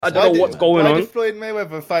I don't know what's going Why on. did Floyd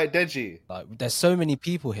Mayweather fight Deji? Like, there's so many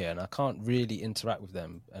people here, and I can't really interact with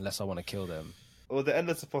them unless I want to kill them. Well, the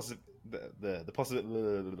endless the possibilities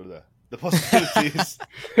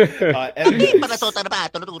are endless.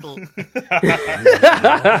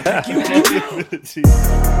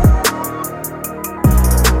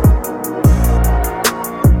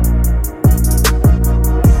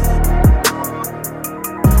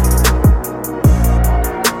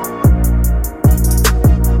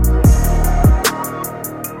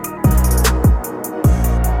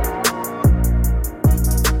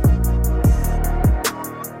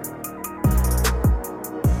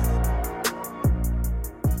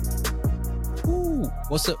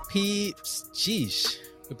 What's up, peeps? Jeesh,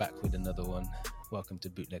 we're back with another one. Welcome to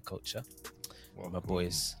Bootleg Culture. My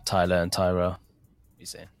boys Tyler and Tyra. What you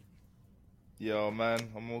saying? Yo, man,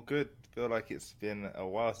 I'm all good. Feel like it's been a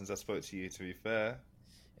while since I spoke to you. To be fair,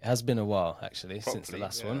 It has been a while actually since the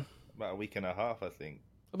last one. About a week and a half, I think.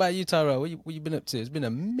 What about you, Tyra? What you been up to? It's been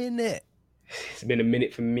a minute. It's been a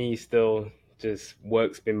minute for me still. Just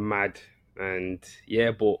work's been mad. And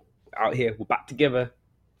yeah, but out here, we're back together.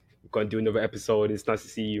 We're going to do another episode. It's nice to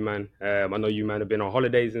see you, man. I know you, man, have been on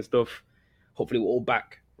holidays and stuff. Hopefully we're all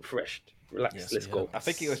back, refreshed, relaxed. Yes, Let's go. I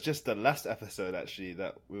think it was just the last episode, actually,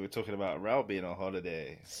 that we were talking about Raul being on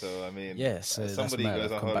holiday. So, I mean, Yeah, so somebody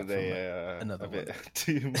goes on holiday another a bit one.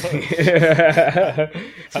 too much.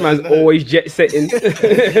 This man's always jet setting.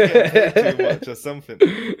 Too much or something.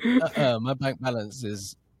 My bank balance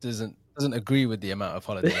doesn't agree with the amount of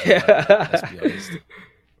holidays. Let's be honest.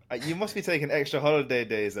 You must be taking extra holiday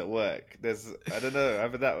days at work. I don't know,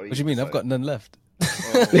 either that or What do you mean? I've got none left.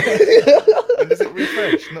 Oh. When does it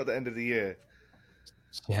refresh? Not the end of the year.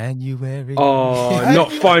 January. Oh,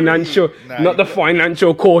 not financial. Nah, not the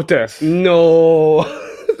financial quarter. No.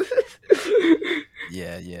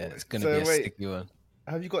 Yeah, it's gonna be a sticky one.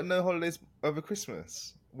 Have you got no holidays over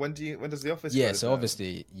Christmas? When does the office? Yeah, close so down?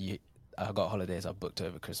 obviously I got holidays I booked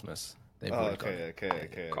over Christmas. They've Oh, already gone.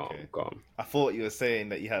 okay. Calm. I thought you were saying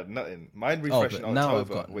that you had nothing. Mine Oh, refreshed but in now I've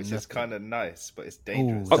October, got which is nothing. kind of nice, but it's Ooh,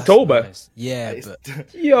 dangerous. that's October? nice. Yeah,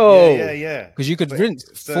 but Yo. yeah. because you could But- rinse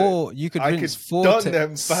so four. You could I rinse could 4 done to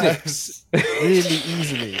them 6 really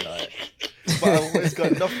easily. Like, But I've always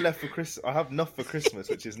got enough left for Christmas. I have enough for Christmas,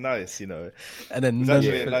 which is nice, you know. and then It's none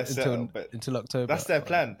actually a nice until setup, but until October. That's their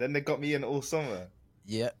plan. Then they got me in all summer.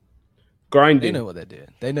 Yeah, Grinding. they know what they're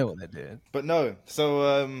doing. But no,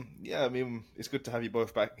 so yeah, I mean, it's good to have you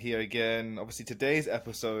both back here again. Obviously, today's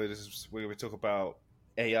episode is where we talk about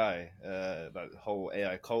AI, like the whole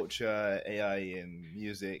AI culture, AI in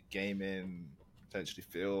music, gaming, potentially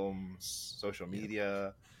films, social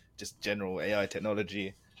media, just general AI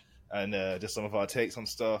technology, and just some of our takes on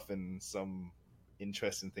stuff and some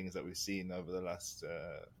interesting things that we've seen over the last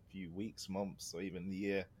few weeks, months, or even the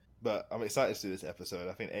year. But I'm excited to do this episode.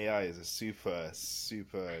 I think AI is a super,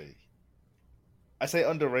 I say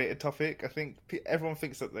underrated topic. I think everyone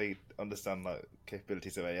thinks that they understand like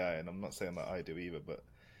capabilities of AI, and I'm not saying that I do either. But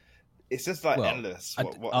it's just like endless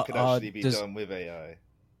what could actually be done with AI.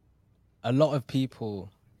 A lot of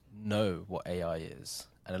people know what AI is,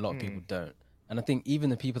 and a lot of people don't. And I think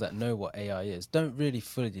even the people that know what AI is don't really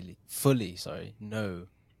fully know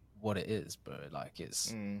what it is, bro. Like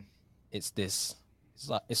it's this.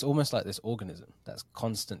 It's almost like this organism that's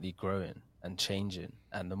constantly growing and changing,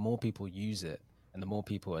 and the more people use it and the more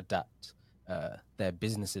people adapt their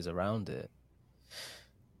businesses around it,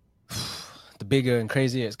 the bigger and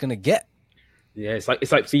crazier it's gonna get. Yeah, it's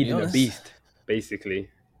like feeding a beast, basically.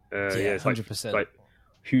 It's 100%. like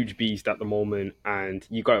huge beast at the moment, and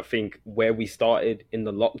you got to think where we started in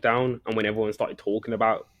the lockdown and when everyone started talking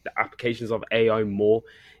about the applications of AI more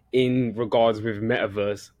in regards with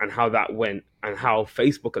metaverse and how that went, and how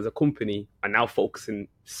Facebook as a company are now focusing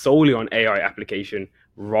solely on AI application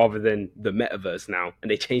rather than the metaverse now,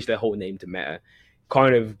 and they changed their whole name to Meta.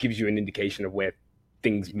 Kind of gives you an indication of where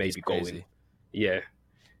things may be going. Yeah,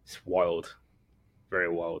 it's wild, very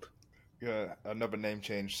wild. Yeah, another name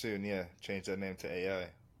change soon. Yeah, change their name to AI.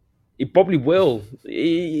 It probably will.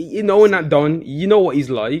 You know, when that done, you know what he's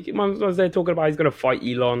like. Man was there talking about he's gonna fight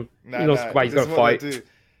Elon. He's gonna fight.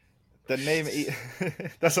 The name,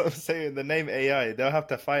 that's what I'm saying. The name AI, they'll have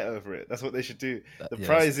to fight over it. That's what they should do. The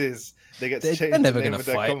prize is they get to change the name of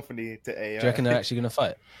their company to AI. Do you reckon they're actually gonna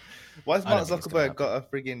fight? Why has Mark Zuckerberg got a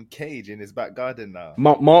frigging cage in his back garden now?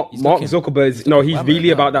 Mark Zuckerberg's he's really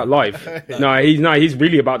about that life. He's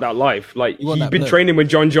really about that life. Like he's been training with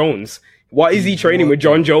John Jones. Why is he training with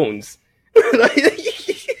John Jones?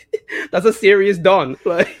 That's a serious don.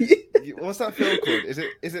 Like, what's that film called? Is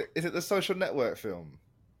it the Social Network film?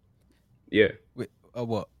 Yeah. Wait,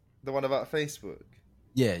 what? The one about Facebook.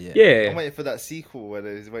 Yeah. I'm waiting for that sequel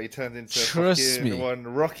where he turns into Trust fucking me. one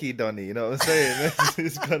Rocky Donny. You know what I'm saying?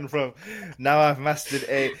 It's gone from now I've mastered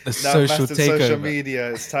social social takeover.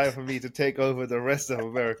 media. It's time for me to take over the rest of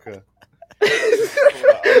America.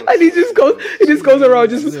 And he just goes around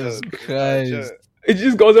just Jesus Christ. it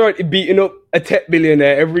just goes around beating up a tech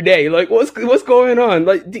billionaire every day. Like what's going on?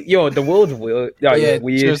 Like the world's weird. Yeah, Yeah, it's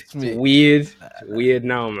weird. trust me. It's weird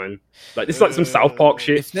now, man. Like it's like some South Park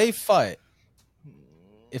shit.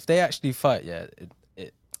 If they actually fight, yeah,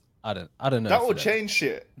 I don't know. That will change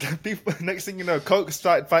shit. People, next thing you know, Coke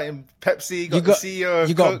started fighting Pepsi. You got the CEO of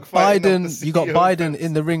you got Coke fighting up the Biden. You got CEO of Biden Pepsi.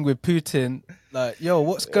 in the ring with Putin. Like, yo,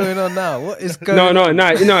 what's going on now? What is going No. on?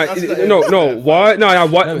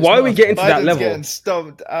 Why are we getting to that Biden's level? getting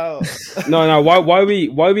stumped out. Why are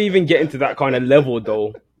we even getting to that kind of level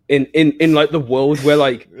though? In like the world where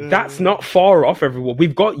like that's not far off everyone.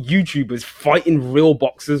 We've got YouTubers fighting real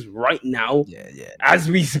boxers right now. Yeah. As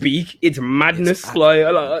we speak, it's madness. It's Like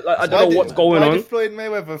I don't know what's going Why on. did Floyd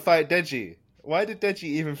Mayweather fight Deji? Why did Deji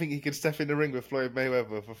even think he could step in the ring with Floyd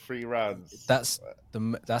Mayweather for 3 rounds? That's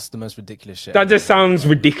the most ridiculous shit. That just sounds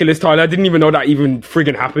ridiculous, Tyler. I didn't even know that even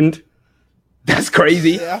friggin' happened. That's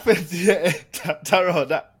crazy. It happened, yeah, Taro,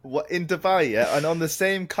 in Dubai, yeah, and on the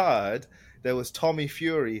same card, there was Tommy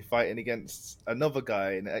Fury fighting against another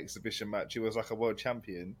guy in an exhibition match who was like a world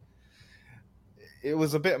champion. It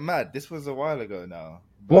was a bit mad. This was a while ago now.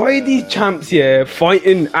 Why are these champs here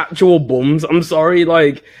fighting actual bums? I'm sorry,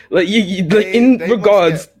 like you like in they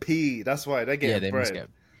regards. must get P. That's why they're getting they bread. must get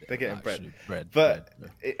They're getting bread. bread. But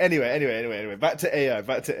anyway, back to AI.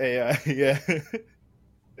 Yeah.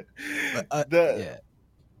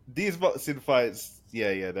 These boxing fights,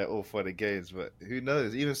 yeah, they're all for the games. But who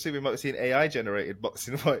knows? Even soon we might see an AI generated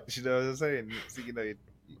boxing fights. You know what I'm saying? So,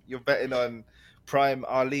 you're betting on Prime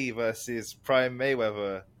Ali versus Prime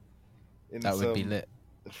Mayweather. That would be lit.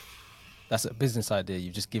 That's a business idea.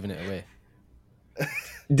 You've just given it away.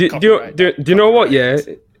 Do you know what? Yeah, that's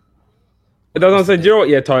what I'm saying. Do you know what?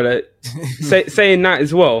 Yeah, Tyler, saying that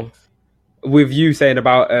as well, with you saying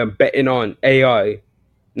about betting on AI.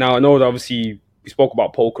 Now I know that obviously we spoke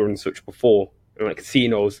about poker and such before, and like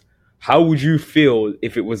casinos. How would you feel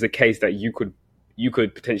if it was the case that you could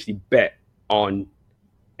potentially bet on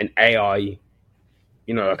an AI,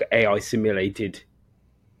 like an AI simulated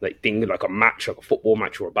like thing, like a match, like a football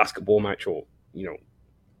match or a basketball match, or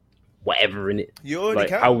whatever in it. You already like,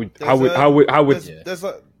 can. How would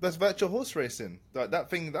there's virtual horse racing, like that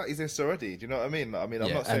thing that exists already. Do you know what I mean? I'm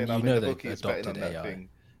not saying I'm in the bookies betting on that thing,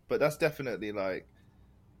 but that's definitely like.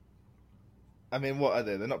 I mean, what are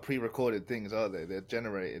they? They're not pre-recorded things, are they? They're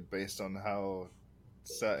generated based on how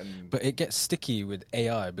certain. But it gets sticky with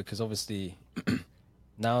AI because obviously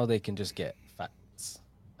now they can just get facts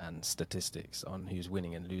and statistics on who's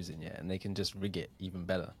winning and losing, and they can just rig it even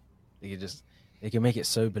better. They can make it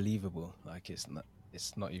so believable, like it's not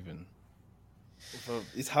even. Well,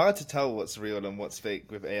 it's hard to tell what's real and what's fake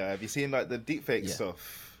with AI. Have you seen like the deepfake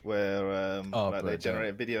stuff where they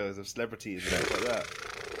generate videos of celebrities and stuff like that?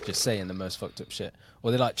 Just saying the most fucked up shit, or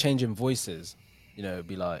they're like changing voices. It'd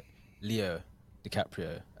be like Leo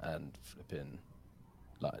DiCaprio and flipping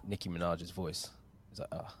like Nicki Minaj's voice. It's like,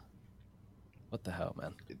 what the hell,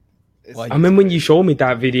 man? I remember when you showed me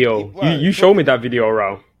that video. You showed me that video,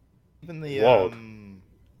 Rao. Even the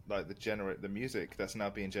the music that's now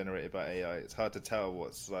being generated by AI, it's hard to tell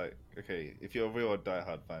what's like. Okay, if you're a real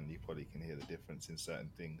diehard fan, you probably can hear the difference in certain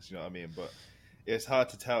things. You know what I mean? But it's hard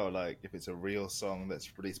to tell, like, if it's a real song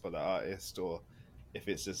that's released by the artist or if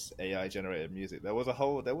it's just AI generated music. There was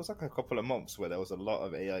like a couple of months where there was a lot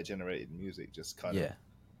of AI generated music just kind of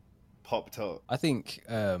popped up. I think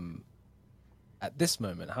at this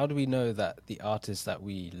moment, how do we know that the artists that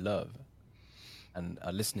we love and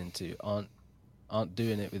are listening to aren't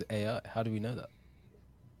doing it with AI? How do we know that?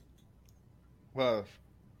 Well,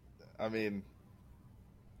 I mean,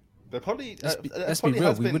 there probably let's be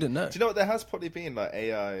real. We wouldn't know. Do you know what? There has probably been like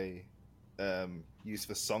AI used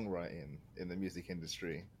for songwriting in the music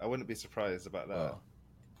industry. I wouldn't be surprised about that.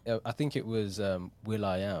 Well, I think it was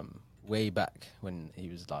will.i.am way back when he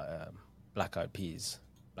was like Black Eyed Peas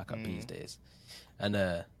days,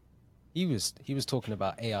 and he was talking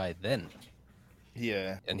about AI then.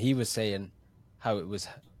 Yeah, and he was saying how it was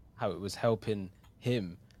helping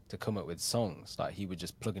him to come up with songs. Like he would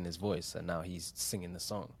just plug in his voice, and now he's singing the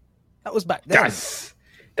song. That was back then.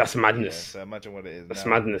 That's madness. Yeah, so imagine what it is. That's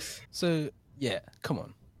now. madness. So yeah, come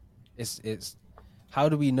on. It's how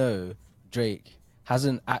do we know Drake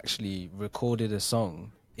hasn't actually recorded a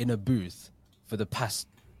song in a booth for the past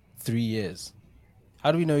 3 years?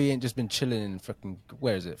 How do we know he ain't just been chilling in fucking,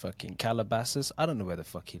 where is it, fucking Calabasas? I don't know where the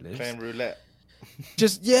fuck he lives. Playing roulette.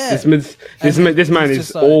 Just yeah. This man he's is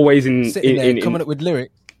just, like, always in sitting there in coming up with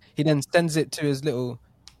lyrics. He then sends it to his little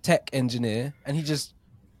tech engineer, and he just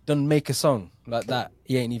done make a song like that.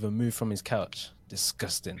 He ain't even moved from his couch.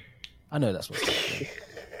 Disgusting. I know that's what's happening.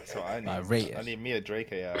 That's what I need. I rate it. I need me a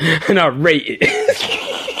Drake AI. and I rate it.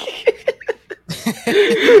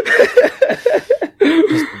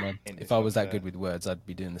 Listen, man, if I was that good with words, I'd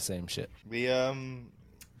be doing the same shit. The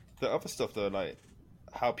other stuff though, like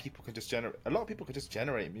how people can just generate. A lot of people can just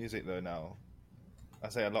generate music though now. I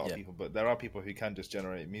say a lot of people, but there are people who can just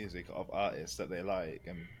generate music of artists that they like,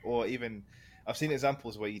 or even I've seen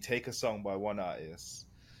examples where you take a song by one artist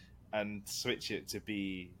and switch it to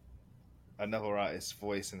be another artist's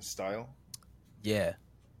voice and style. Yeah,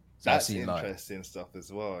 so that's interesting stuff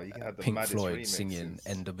as well. You can have the Pink maddest Floyd remixes. Singing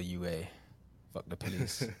NWA, "Fuck the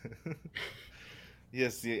Police."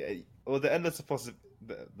 Yes, or the endless the possibilities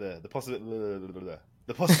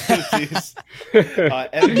are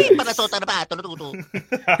endless. The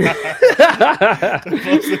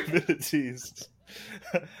possibilities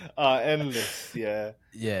are endless. Yeah.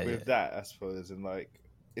 With that, I suppose, and like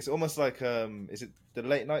it's almost like is it the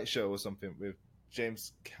Late Night Show or something with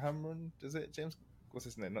James Cameron? Is it James? What's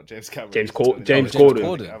his name? Not James Cameron. James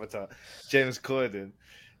Corden. Avatar. James Corden.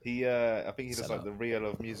 He, I think he does like the reel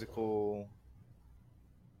of musical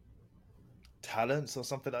talents or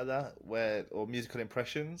something like that, or musical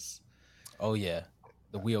impressions. Oh yeah,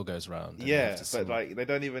 the wheel goes round. Yeah, but like they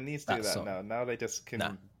don't even need to do that song. now. Now they just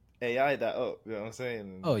can AI that up. You know what I'm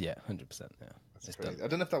saying? Oh yeah, 100%. Yeah, that's crazy. Done. I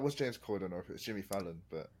don't know if that was James Corden or if it was Jimmy Fallon,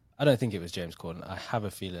 but I don't think it was James Corden. I have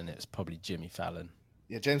a feeling it's probably Jimmy Fallon.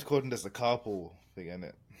 Yeah, James Corden does the carpool thing, isn't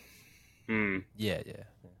it? Yeah.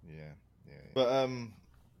 But man,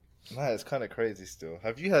 it's kind of crazy still.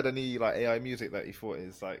 Have you had any like AI music that you thought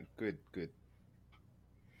is like good?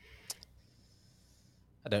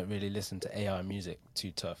 I don't really listen to AI music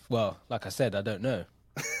too tough. Well, like I said, I don't know.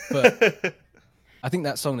 But I think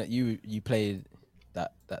that song that you played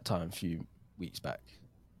that time a few weeks back,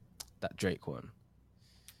 that Drake one,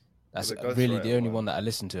 that's really the only one that I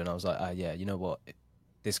listened to, and I was like, yeah, you know what?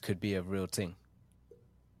 This could be a real thing.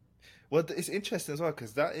 Well, it's interesting as well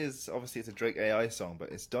because that is obviously it's a Drake AI song,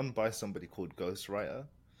 but it's done by somebody called Ghostwriter.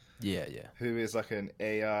 Yeah. Who is like an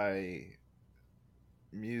AI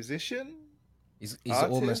musician? He's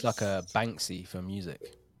almost like a Banksy for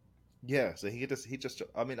music. Yeah, so he just.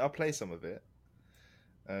 I mean, I'll play some of it,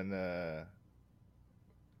 and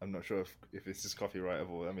I'm not sure if this is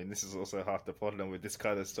copyrightable. I mean, this is also half the problem with this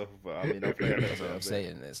kind of stuff. But I mean, I'll play a little bit. That's what I'm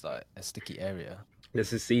saying. It's like a sticky area.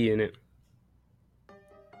 There's a C in it.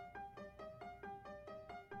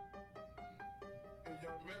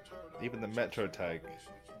 Even the Metro tag.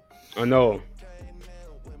 I know.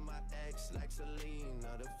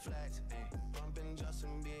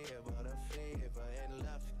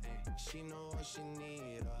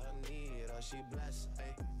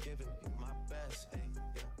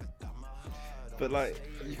 But like,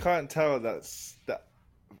 you can't tell that's that.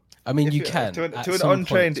 I mean, you can to an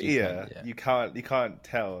untrained ear. You can't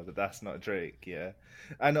tell that that's not Drake. Yeah,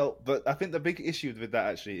 I know. But I think the big issue with that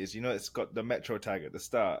actually is, it's got the Metro tag at the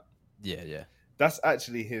start. Yeah. That's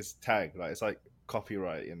actually his tag. Like it's like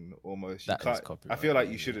copyright and almost. You can't. I feel like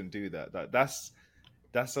you shouldn't do that. Like that's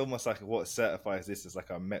almost like what certifies this as like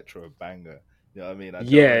a Metro banger. You know what I mean?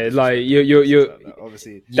 You're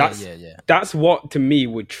obviously. That's what to me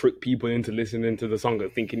would trick people into listening to the song and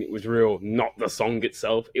thinking it was real, not the song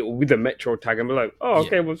itself. It will be the Metro tag and be like, oh,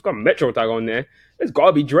 okay, well it's got a Metro tag on there. It's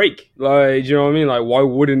gotta be Drake. Like, you know what I mean? Like, why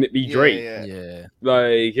wouldn't it be Drake? Yeah.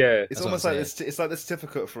 Like, yeah. It's almost like it's like the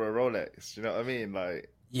certificate for a Rolex. You know what I mean? Like,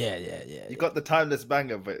 yeah. You got the timeless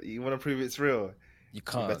banger, but you want to prove it's real. You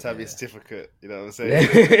can't. You better have your certificate. You know what I'm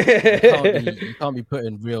saying? You can't be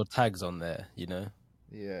putting real tags on there. You know.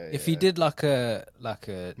 Yeah. If he did like a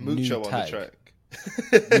Mucho new on tag, the track.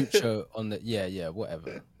 Mucho on the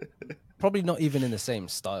whatever. Probably not even in the same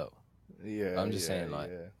style. Yeah. But I'm just saying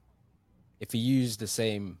if he used the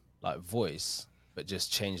same like voice but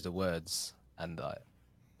just changed the words and like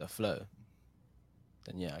the flow,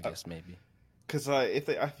 then I guess maybe. Because like if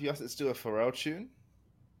you asked it to do a Pharrell tune,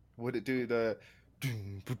 would it do the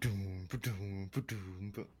you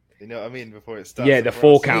know what I mean before it starts? Yeah, the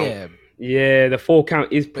 4 count. Yeah, the 4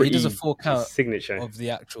 count is pretty. But he does a 4 count signature of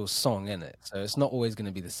the actual song, innit? So it's not always going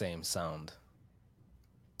to be the same sound.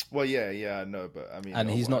 Well, yeah, I know, but I mean, and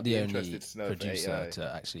he's not the only producer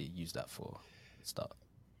to actually use that for stuff.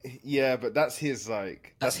 Yeah, but that's his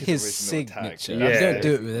that's his signature. Tag. You don't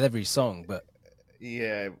do it with every song, but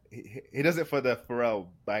yeah, he does it for the Pharrell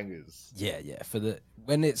bangers. Yeah, for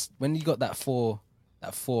when you got that 4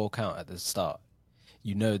 count at the start,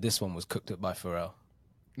 you know this one was cooked up by Pharrell,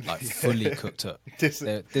 like fully cooked up.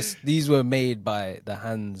 This These were made by the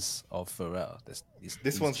hands of Pharrell.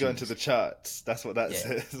 This one's going to the charts. That's what that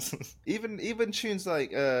says. even tunes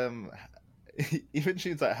like even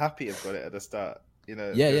tunes like Happy have got it at the start. You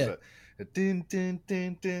know, Yeah. Like, dun, dun,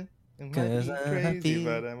 dun, dun, I'm 'Cause not I'm crazy, happy.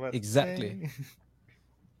 but I'm not Exactly. saying.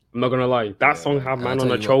 I'm not gonna lie, that song had I'll man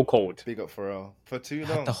tell on a you what. chokehold. Big up Pharrell for too It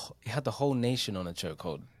long. had the whole nation on a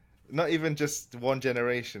chokehold. Not even just one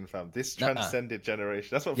generation, fam. This Nuh-uh. transcended generation.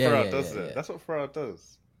 That's what Yeah, Pharrell yeah, does. yeah, yeah. That's what Pharrell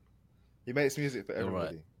does. He makes music for You're right.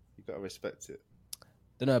 everybody. You gotta respect it.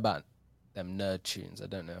 Don't know about them nerd tunes. I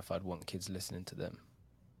don't know if I'd want kids listening to them.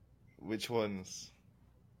 Which ones?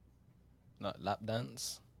 Like lap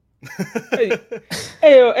dance.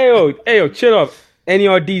 Ayo, chill up.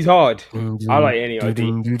 NERD's hard. I like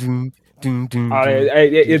NERD.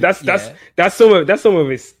 That's some of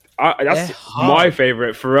his. That's my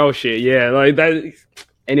favorite Pharrell shit. Yeah, like that.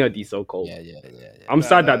 NERD's so cold. Yeah. I'm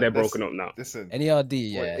sad that they're broken up now. Listen,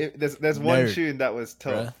 NERD, yeah. There's one tune that was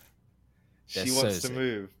tough. Bruh. She They're wants so to sick.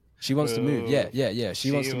 move. She wants to move. Yeah.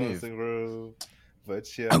 She wants to move. groove,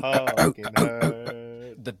 but your heart can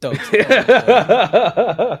hurt. The dogs.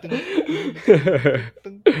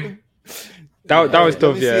 That was tough.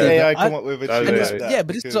 Let me see Yeah. AI come up with a That tune was- like that, Yeah,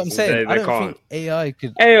 but this is what I'm because- saying. They I don't can't. think AI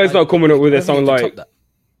could. It's not coming up with a song I don't think it like could top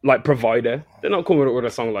like Provider. They're not coming up with a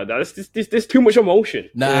song like that. There's too much emotion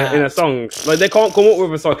Nah. in a song. Like they can't come up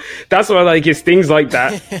with a song. That's why like it's things like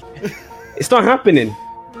that. It's not happening.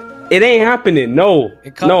 It ain't happening. No,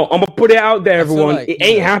 It can't- no. I'm gonna put it out there, I feel everyone. like, It you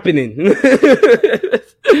ain't know- happening.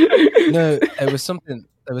 No, there was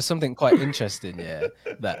something quite interesting,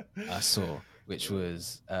 that I saw, which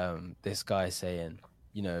was this guy saying,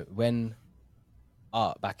 when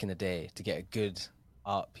art back in the day, to get a good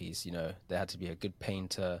art piece, they had to be a good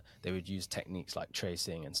painter. They would use techniques like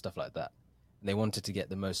tracing and stuff like that. And they wanted to get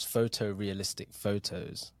the most photorealistic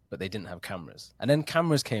photos, but they didn't have cameras. And then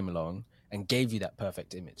cameras came along and gave you that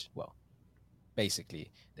perfect image. Well,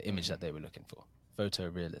 basically the image that they were looking for,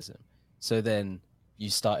 photorealism. So then you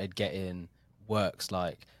started getting works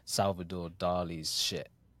like Salvador Dali's shit,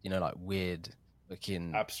 like weird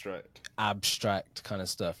looking abstract kind of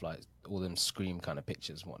stuff, like all them Scream kind of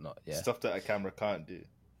pictures and whatnot. Yeah, stuff that a camera can't do.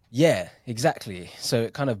 Yeah, exactly. So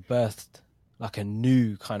it kind of birthed like a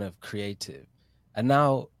new kind of creative. And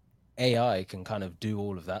now AI can kind of do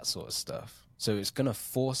all of that sort of stuff. So it's going to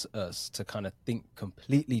force us to kind of think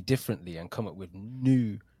completely differently and come up with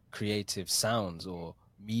new creative sounds or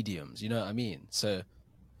mediums. You know what I mean? So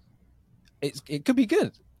it could be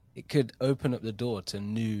good. It could open up the door to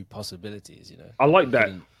new possibilities. I like that.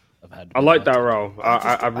 I like that, Ro.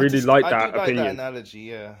 I really like that opinion. That analogy,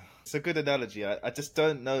 yeah. It's a good analogy. I just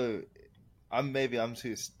don't know. Maybe I'm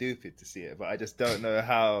too stupid to see it, but I just don't know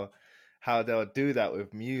how they'll do that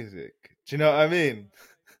with music. Do you know what I mean?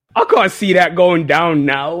 I can't see that going down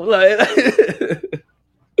now. Like,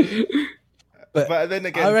 but then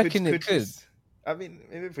again, I reckon it could. I mean,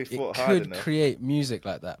 maybe if we fought hard enough, it could create music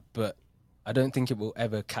like that, but I don't think it will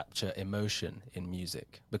ever capture emotion in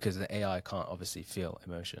music because the AI can't obviously feel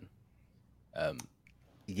emotion.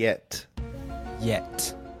 Yet.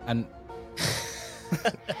 And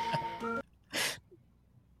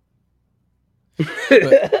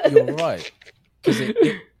but you're right, because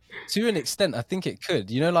to an extent I think it could,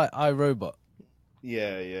 like iRobot.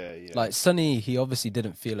 Yeah. Like Sonny, he obviously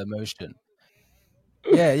didn't feel emotion.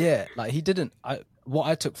 Yeah. Like he didn't. What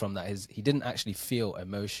I took from that is he didn't actually feel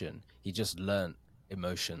emotion. He just learned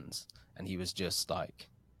emotions, and he was just like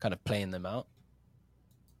kind of playing them out.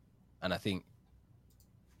 And I think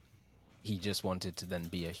he just wanted to then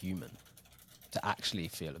be a human, to actually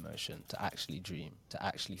feel emotion, to actually dream, to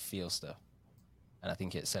actually feel stuff. And I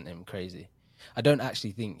think it sent him crazy. I don't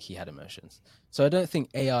actually think he had emotions. So I don't think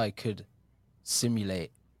AI could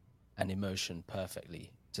simulate an emotion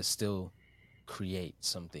perfectly to still create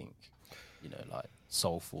something, like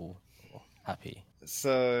soulful or happy.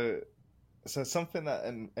 So something that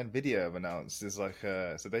NVIDIA have announced is like,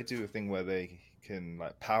 so they do a thing where they can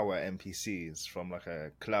like power NPCs from like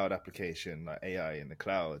a cloud application, like AI in the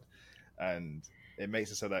cloud. And it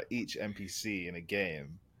makes it so that each NPC in a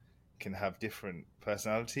game can have different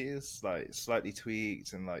personalities, like slightly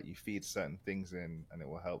tweaked, and like you feed certain things in, and it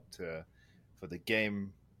will help for the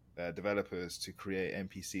game developers to create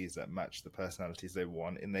NPCs that match the personalities they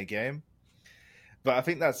want in their game. But I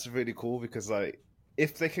think that's really cool because like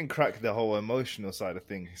if they can crack the whole emotional side of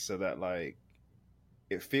things so that like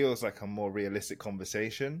it feels like a more realistic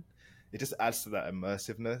conversation, it just adds to that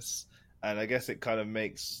immersiveness. And I guess it kind of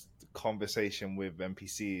makes the conversation with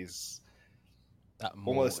NPCs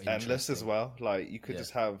almost endless as well. Like you could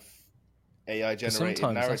just have AI Because generated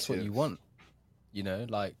sometimes narrative. that's what you want. You know,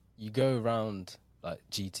 like you go around like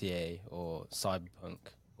GTA or Cyberpunk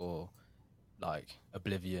or like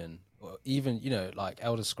Oblivion or even, you know, like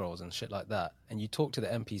Elder Scrolls and shit like that, and you talk to the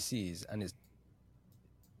NPCs, and it's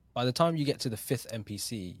by the time you get to the fifth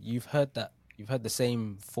NPC, you've heard the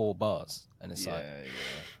same 4 bars, and it's like,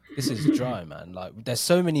 Yeah, this is dry, man. Like there's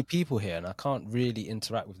so many people here, and I can't really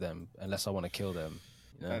interact with them unless I want to kill them.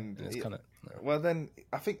 You know, and it's kind of well, then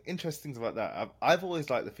I think interesting things about that. I've always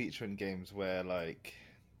liked the feature in games where like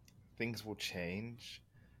things will change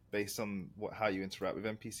based on how you interact with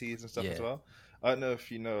NPCs and stuff as Yeah. well. I don't know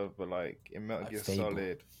if you know, but like in Metal Like Gear Fable.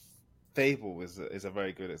 Solid, Fable is a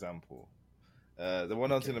very good example. The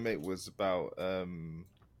one I was going to make was about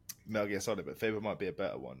Metal Gear Solid, but Fable might be a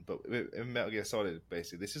better one. But in Metal Gear Solid,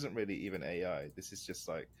 basically, this isn't really even AI. This is just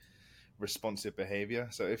like responsive behavior.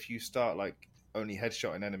 So if you start like only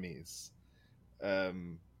headshotting enemies,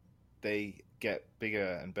 they get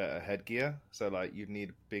bigger and better headgear. So like you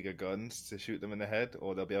need bigger guns to shoot them in the head,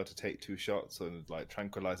 or they'll be able to take 2 shots, and like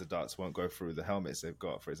tranquilizer darts won't go through the helmets they've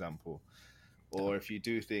got, for example. Or if you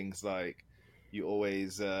do things like you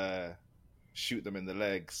always shoot them in the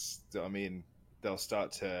legs, I mean, they'll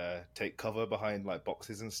start to take cover behind like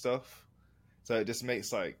boxes and stuff. So it just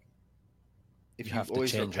makes like if You you have to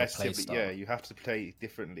always change your play repetitively, style. you have to play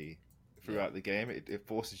differently throughout the game. It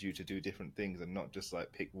forces you to do different things and not just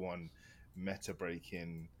like pick one meta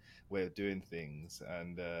breaking way of doing things.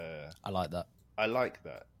 And I like that. I like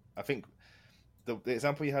that. I think the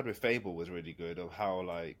example you had with Fable was really good, of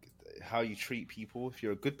how you treat people. If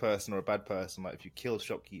you're a good person or a bad person, like if you kill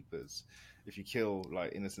shopkeepers, if you kill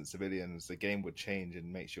like innocent civilians, the game would change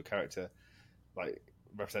and makes your character like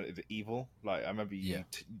represented evil. Like I remember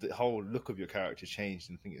the whole look of your character changed,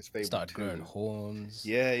 and I think it's Fable Started 2. growing horns.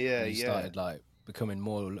 Yeah, You started like becoming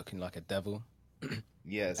more looking like a devil.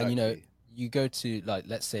 Yeah, exactly. And you know, you go to like,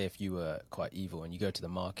 let's say if you were quite evil and you go to the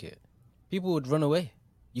market, people would run away.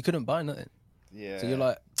 You couldn't buy nothing. Yeah. So you're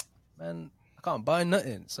like, man, I can't buy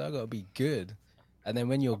nothing, so I gotta be good. And then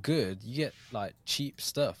when you're good, you get like cheap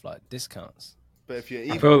stuff, like discounts. But if you're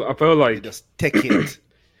evil, I feel like you just take it.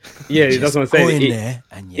 Yeah, that's what I'm saying. Go in there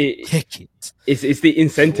and you take it. It's the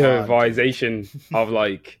incentivization of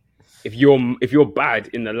like if you're bad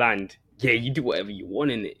in the land, yeah, you do whatever you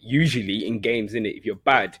want in it. Usually in games, in it, if you're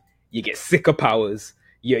bad, you get sicker powers.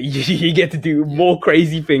 You get to do more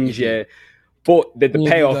crazy things. Yeah, but the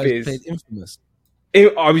payoff is Infamous.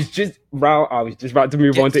 I was just about to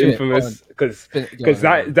move on to Infamous because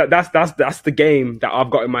that's the game that I've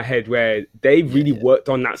got in my head where they really worked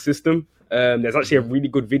on that system. There's actually a really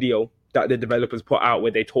good video that the developers put out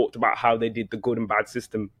where they talked about how they did the good and bad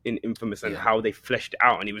system in Infamous and how they fleshed it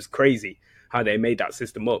out, and it was crazy how they made that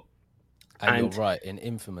system up. And you're right, in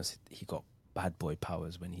Infamous, he got bad boy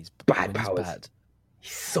powers when he's bad.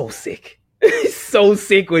 He's so sick. He's so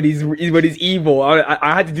sick when he's evil.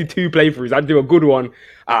 I had to do 2 playthroughs. I had to do a good one.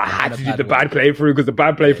 I had to do the bad playthrough because the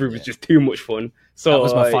bad playthrough was just too much fun. So that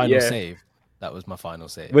was my final save. That was my final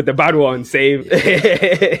save. With the bad one, save.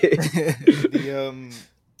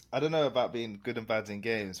 I don't know about being good and bad in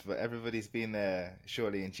games, but everybody's been there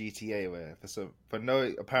surely in GTA where for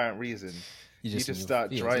no apparent reason you just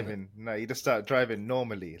start driving. No, you just start driving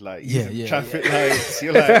normally, like traffic lights.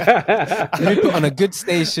 You're like, you put on a good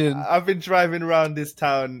station. I've been driving around this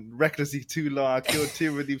town recklessly too long. I killed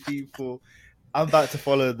too many people. I'm about to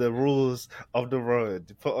follow the rules of the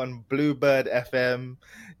road. Put on Bluebird FM,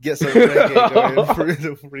 get some reggae going through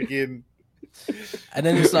the freaking. And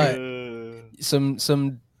then it's like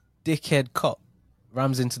some dickhead cop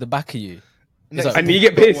rams into the back of you. Like, and you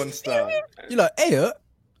get pissed. 1 star. You're like, hey,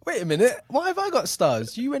 wait a minute, why have I got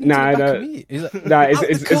stars? You went into the back of me. Like,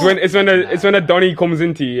 it's when a Donnie comes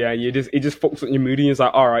into you and it just fucks with your mood and it's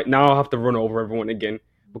like, all right, now I have to run over everyone again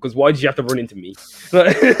because why did you have to run into me?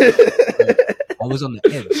 I was on the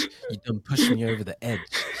edge. You done pushed me over the edge.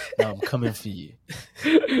 Now I'm coming for you.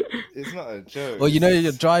 It's not a joke. Well, you know,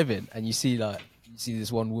 you're driving and you see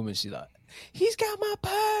this one woman. She's like, he's got my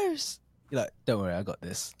purse. You're like, don't worry, I got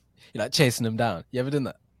this. You're like chasing them down. You ever done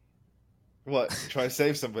that? What? Try to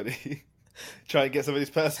save somebody? Try and get somebody's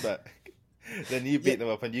purse back? Then you beat them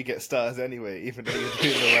up and you get stars anyway, even though you're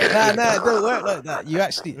doing the right thing. Nah, it don't work like that. You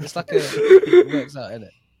actually, it's like it works out, innit?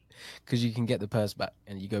 Because you can get the purse back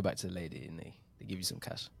and you go back to the lady and they give you some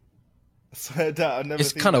cash. I swear that I've never.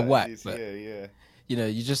 It's kind of whack, but yeah. You know,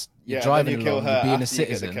 you're driving along, you're being a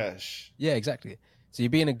citizen. You get the cash. Yeah, exactly. So you're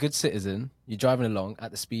being a good citizen. You're driving along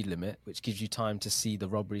at the speed limit, which gives you time to see the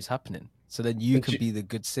robberies happening. So then you can be the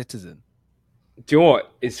good citizen. Do you know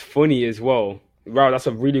what? It's funny as well. Wow, that's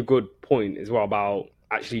a really good point as well about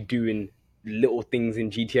actually doing little things in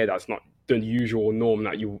GTA that's not the usual norm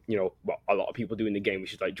that what a lot of people do in the game,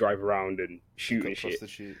 which is like drive around and shoot and shit.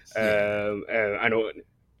 Prostitutes. I know.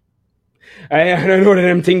 I know one of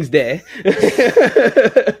them things there.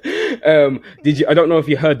 Did you? I don't know if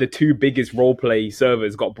you heard the two biggest roleplay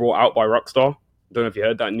servers got brought out by Rockstar. Don't know if you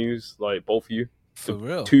heard that news. Like both of you, For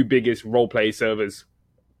real? two biggest roleplay servers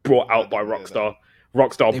brought out by Rockstar.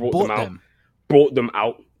 Rockstar They brought them out. Brought them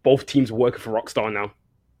out. Both teams are working for Rockstar now.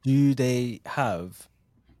 Do they have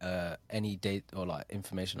any date or like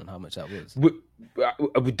information on how much that was?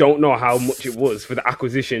 We don't know how much it was for the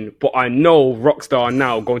acquisition, but I know Rockstar are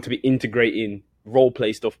now going to be integrating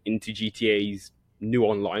roleplay stuff into GTA's new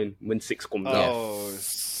online when 6 comes out. Oh,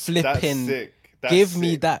 Flipping! that's sick. Give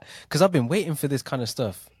me that, because I've been waiting for this kind of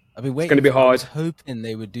stuff. I've been waiting. It's gonna be hard. I was hoping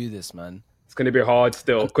they would do this, man. It's going to be hard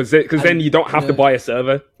still, because then you don't have to buy a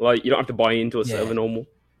server. Like, you don't have to buy into a server normal.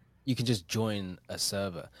 You can just join a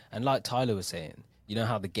server. And like Tyler was saying, you know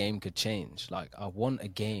how the game could change. Like, I want a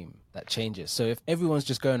game that changes. So if everyone's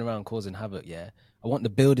just going around causing havoc, I want the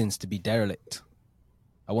buildings to be derelict.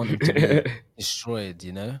 I want them to be destroyed,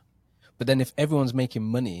 you know? But then if everyone's making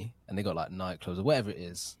money and they got like nightclubs or whatever it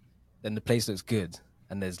is, then the place looks good.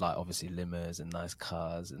 And there's like obviously limos and nice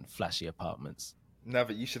cars and flashy apartments. No,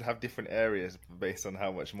 but you should have different areas based on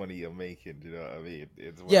how much money you're making. Do you know what I mean?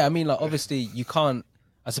 Yeah, I mean, like obviously you can't.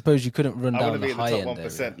 I suppose you couldn't run down the be high in the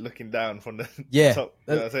end. top 1%, looking down from the top.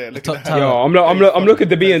 Top Yo, I'm looking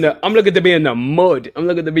to be in the. I'm looking to be in the mud. I'm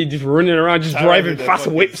looking to be just running around, just driving fast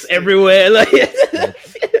whips everywhere. Like, you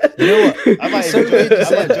know what? I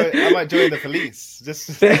might join the police.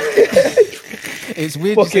 Just. It's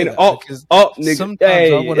weird. Fucking up, nigga. Sometimes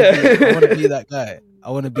hey. I want to be that guy. I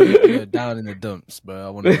want to be down in the dumps, bro. I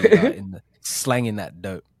want to be like, in the slanging that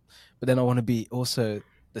dope. But then I want to be also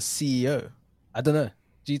the CEO. I don't know.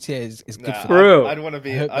 GTA is good for that. Real. I'd want to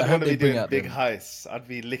be doing big heists. I'd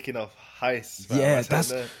be licking off heists.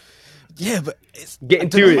 Yeah, but it's getting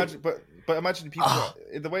to it. But imagine people.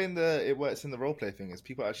 The way it works in the roleplay thing is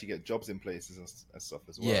people actually get jobs in places and stuff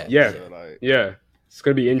as well. Yeah. So, it's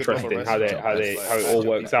gonna be interesting how it all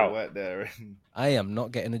works out. I am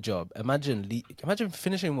not getting a job. Imagine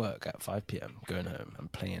finishing work at 5 p.m, going home and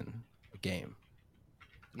playing a game.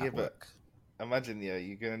 Yeah, but imagine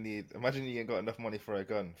you're gonna need. Imagine you ain't got enough money for a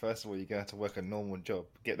gun. First of all, you're gonna have to work a normal job.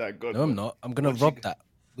 Get that gun. No, I'm not. I'm gonna rob that.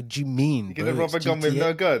 What do you mean? You're gonna rob a gun with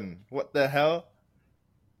no gun? What the hell?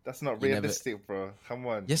 That's not realistic, bro. Come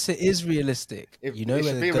on. Yes, it is realistic. It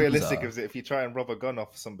should be realistic if you try and rob a gun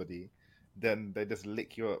off somebody, then they just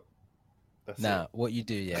lick you up. What you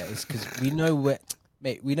do, is because we know where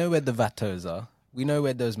the Vatos are. We know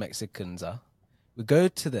where those Mexicans are. We go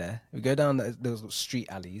to there. We go down those street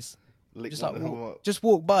alleys. Just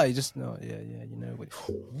walk by. You know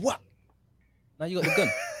what? Now you got the gun.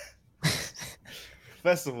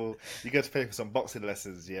 First of all, you got to pay for some boxing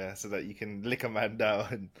lessons, so that you can lick a man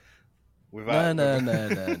down without. No.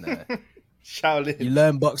 Shaolin. You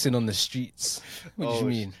learn boxing on the streets. What do you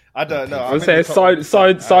mean? I don't know. I'm saying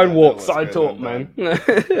sidewalk, side talk, man.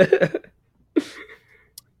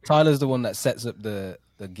 Tyler's the one that sets up the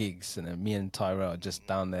gigs, and then me and Tyrell are just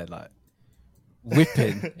down there like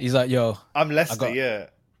whipping. He's like, "Yo, I'm Lester." He's like,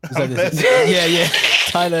 yeah.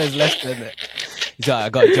 Tyler is Lester, isn't it? He's like, "I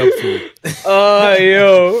got a job for you."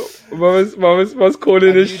 Yo, mama's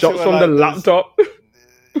calling the shots from the laptop.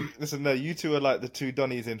 Listen, no, you two are like the two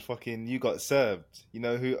Donnies in fucking You Got Served. You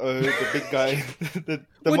know who owed the big guy the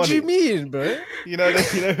what money. Do you mean, bro? You know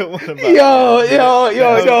what I'm about. No,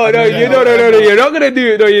 you're not gonna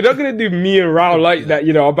do it. No, you're not gonna do me around like that.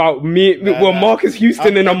 You know about me. Marcus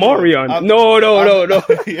Houston and Amarion. No.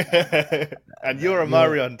 Yeah. And you're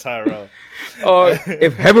Amarion, Tyrell.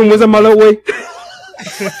 If heaven was a mile away.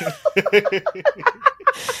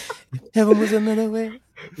 Heaven was another way.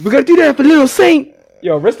 We're gonna do that for Little Saint.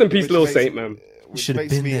 Yo, rest in peace, Little Saint, man. Which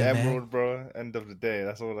makes me Emerald, bro. End of the day.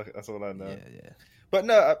 That's all I know. Yeah. But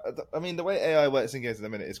no, I mean, the way AI works in games in a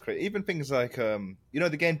minute is crazy. Even things like,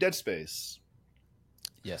 the game Dead Space.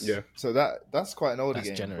 Yes. Yeah. So that's quite an older game.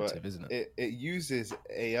 That's generative, isn't it? It uses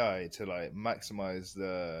AI to like maximize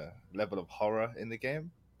the level of horror in the game.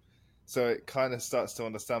 So it kind of starts to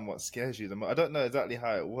understand what scares you the most. I don't know exactly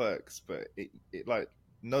how it works, but it like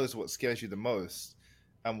knows what scares you the most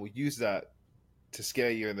and will use that to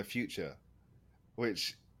scare you in the future,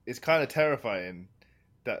 which is kind of terrifying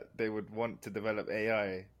that they would want to develop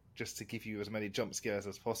AI just to give you as many jump scares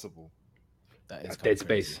as possible. That is Dead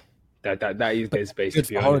Space. That is Dead Space. Good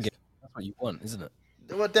for horror game. That's what you want, isn't it?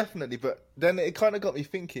 Well, definitely, but then it kind of got me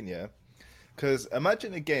thinking, because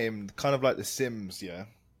imagine a game kind of like The Sims,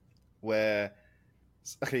 where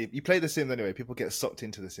Okay, you play The Sims anyway. People get sucked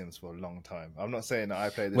into The Sims for a long time. I'm not saying that I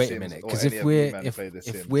play The Wait a Sims minute, or because any if of you we're man play The if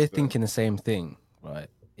Sims. we're but- thinking the same thing, right?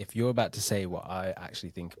 If you're about to say what I actually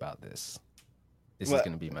think about this is Well,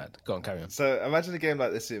 going to be mad. Go on, carry on. So imagine a game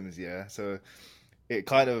like The Sims, yeah. So it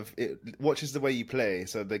watches the way you play.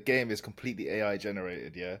 So the game is completely AI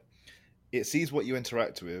generated, yeah. It sees what you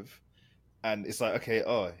interact with, and it's like, okay,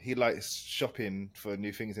 oh, he likes shopping for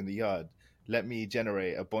new things in the yard. Let me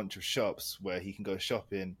generate a bunch of shops where he can go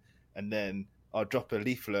shopping, and then I'll drop a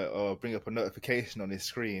leaflet or bring up a notification on his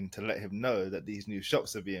screen to let him know that these new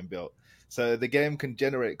shops are being built. So the game can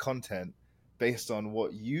generate content based on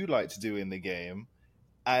what you like to do in the game,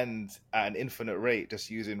 and at an infinite rate, just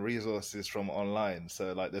using resources from online.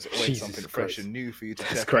 So like, there's always Jesus something fresh Christ. and new for you to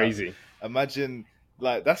That's check crazy. out. Imagine,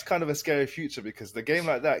 like, that's kind of a scary future, because the game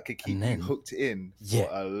like that could keep And then- you hooked in yeah.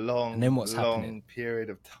 for a long, And then what's long happening? period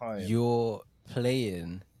of time. You're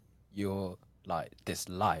playing your like this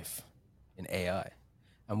life in AI,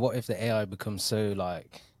 and what if the AI becomes so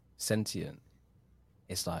like sentient?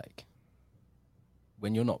 It's like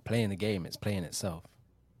when you're not playing the game, it's playing itself.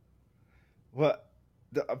 But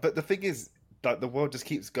the thing is, like, the world just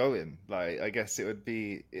keeps going. Like, I guess it would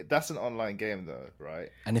be that's an online game though, right?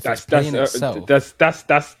 And if That's it's playing itself,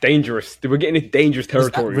 that's dangerous. We're getting into dangerous is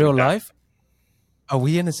territory. that real with that. life? Are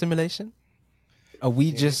we in a simulation? Are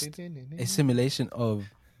we just a simulation of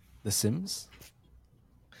The Sims?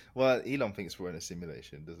 Well, Elon thinks we're in a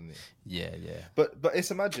simulation, doesn't he? Yeah. But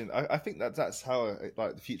it's imagine. I think that's how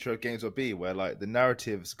like the future of games will be, where like the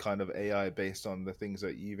narrative's kind of AI based on the things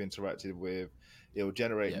that you've interacted with. It will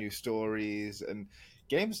generate new stories, and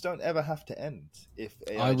games don't ever have to end if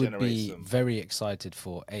AI I would generates be them. very excited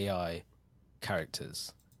for AI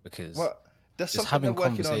characters because Well, there's just something they're having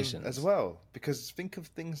working on conversations as well. Because think of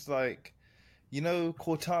things like,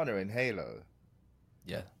 Cortana in Halo.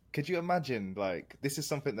 yeah, Could you imagine, like, this is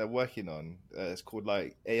something they're working on? It's called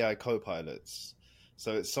like AI co-pilots.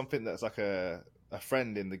 So it's something that's like a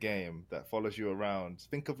friend in the game that follows you around.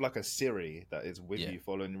 Think of like a Siri that is with you,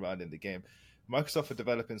 following you around in the game. Microsoft are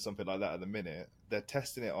developing something like that at the minute. They're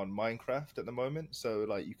testing it on Minecraft at the moment. So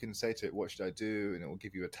like, you can say to it, "What should I do?" and it will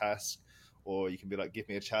give you a task, or you can be like, "Give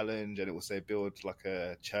me a challenge," and it will say, "Build like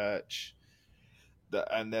a church."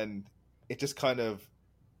 And then it just kind of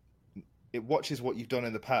it watches what you've done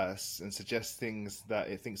in the past and suggests things that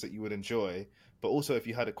it thinks that you would enjoy. But also, if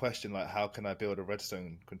you had a question like, how can I build a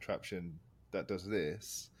redstone contraption that does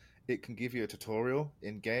this, it can give you a tutorial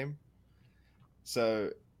in game.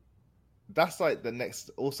 So that's like the next,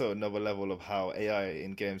 also another level of how AI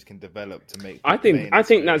in games can develop to make the I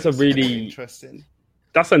think that's a experience really more interesting.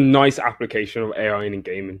 That's a nice application of AI in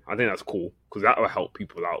gaming. I think that's cool because that will help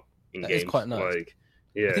people out in that games. is quite nice. Like,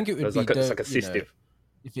 yeah, I think it would there's be like it's dope, like assistive.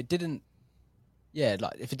 if it didn't. Yeah,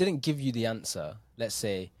 like if it didn't give you the answer, let's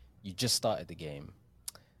say you just started the game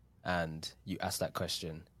and you ask that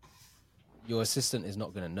question, your assistant is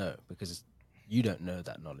not going to know because you don't know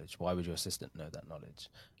that knowledge. Why would your assistant know that knowledge?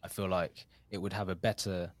 I feel like it would have a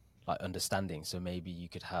better like understanding. So maybe you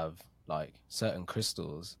could have like certain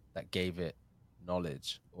crystals that gave it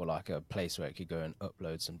knowledge, or like a place where it could go and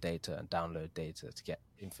upload some data and download data to get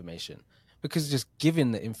information. Because just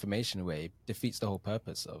giving the information away defeats the whole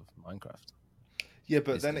purpose of Minecraft. Yeah,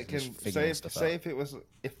 but It's then it just can figuring say stuff out. if it was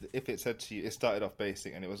if it said to you, it started off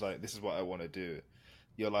basic and it was like, this is what I want to do.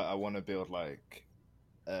 You're like, I want to build like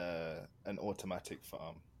an automatic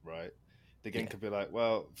farm, right? The game could be like,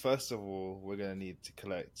 well, first of all, we're gonna need to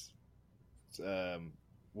collect.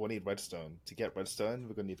 We'll need redstone. To get redstone,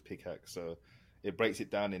 we're gonna need a pickaxe. So it breaks it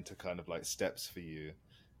down into kind of like steps for you,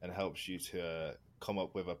 and helps you to come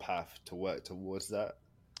up with a path to work towards that.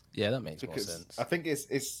 Yeah, that makes more Because sense. I think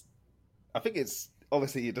it's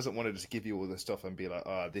obviously it doesn't want to just give you all the stuff and be like,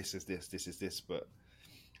 this is this, but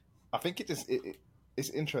I think it's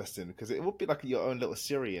interesting because it would be like your own little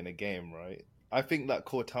Siri in a game, right? I think that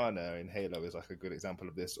Cortana in Halo is like a good example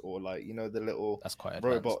of this, or like, the little That's quite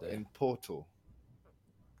advanced robot there. in Portal.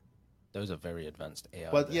 Those are very advanced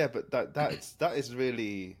AI. Well, there. yeah, but that is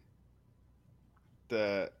really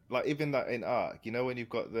the, like, even that in Ark, when you've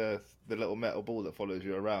got the little metal ball that follows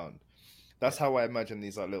you around. That's how I imagine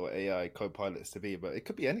these like little AI co-pilots to be, but it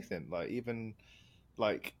could be anything. Like, even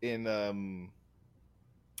like in The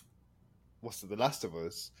Last of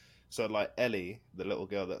Us. So like Ellie, the little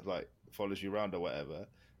girl that like follows you around or whatever.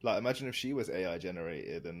 Like, imagine if she was AI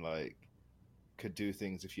generated and like could do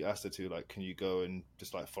things if you asked her to. Like, can you go and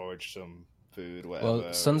just like forage some food, whatever?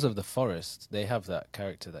 Well, Sons of the Forest, they have that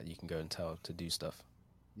character that you can go and tell to do stuff.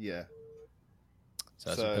 Yeah.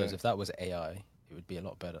 So I suppose if that was AI, it would be a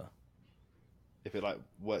lot better. if it like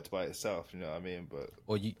worked by itself. You know what I mean? But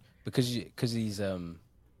Or because he's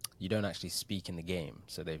you don't actually speak in the game,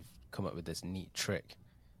 so they've come up with this neat trick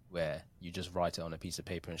where you just write it on a piece of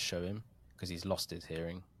paper and show him because he's lost his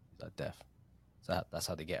hearing, he's like deaf. So that's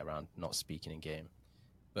how they get around not speaking in game.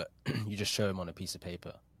 But you just show him on a piece of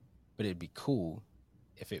paper. But it'd be cool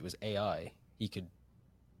if it was AI. He could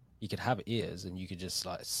have ears, and you could just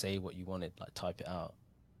like say what you wanted, like type it out,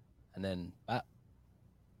 and then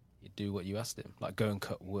he'd do what you asked him, like go and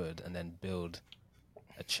cut wood and then build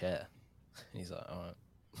a chair. And he's like, all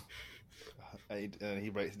right. And he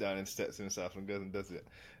breaks down and steps himself and goes and does it.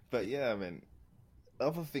 But yeah, I mean,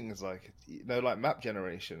 other things like, you know, like map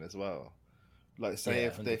generation as well. Like, say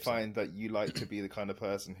if they 100%. find that you like to be the kind of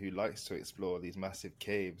person who likes to explore these massive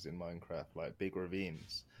caves in Minecraft, like big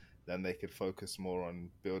ravines, then they could focus more on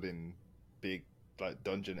building big, like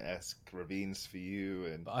dungeon-esque ravines for you.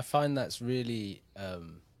 And But I find that's really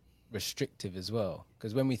restrictive as well,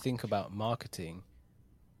 because when we think about marketing,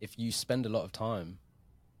 if you spend a lot of time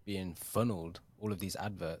being funneled all of these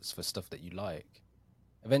adverts for stuff that you like,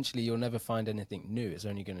 eventually you'll never find anything new. It's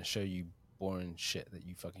only going to show you boring shit that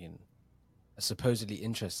you fucking are supposedly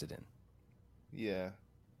interested in. yeah,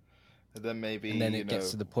 and then maybe, And then it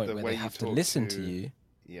gets to the point where they have to listen to you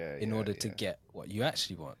in order to get what you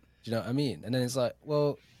actually want. Do you know what I mean? And then it's like,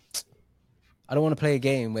 well, I don't want to play a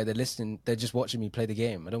game where they're listening, they're just watching me play the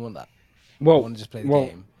game. I don't want that. I want to just play the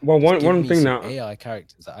game. Well, Just give one me thing some that AI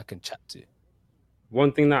characters that I can chat to.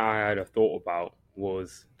 one thing that I had a thought about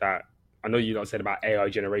was that I know you lot said about AI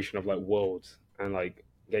generation of like worlds and like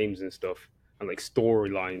games and stuff and like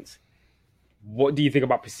storylines. What do you think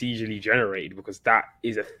about procedurally generated? Because that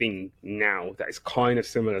is a thing now that is kind of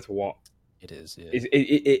similar to what It is, yeah.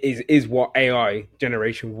 is what AI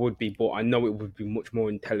generation would be, but I know it would be much more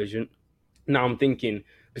intelligent. Now I'm thinking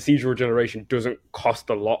procedural generation doesn't cost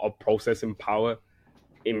a lot of processing power,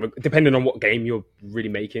 depending on what game you're really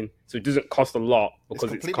making. So it doesn't cost a lot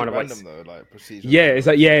because it's kind of random like though, like procedural. yeah, it's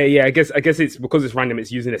like yeah. I guess it's because it's random.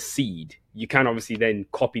 It's using a seed. You can obviously then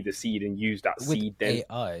copy the seed and use that seed. Then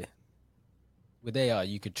with AI,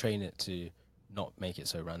 you could train it to not make it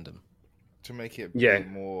so random. To make it be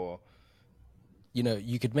more, you know,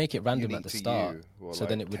 you could make it random at the start, so like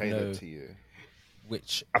then it would know to you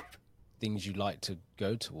which things you like to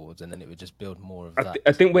go towards, and then it would just build more of that.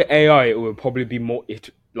 I think with AI, it would probably be more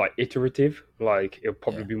iterative. Like it would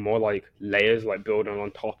probably be more like layers, like building on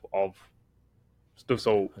top of stuff.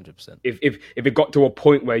 So 100%. If it got to a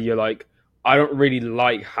point where you're like, I don't really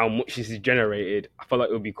like how much this is generated, I feel like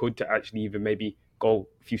it would be good to actually even maybe go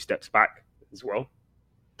a few steps back as well.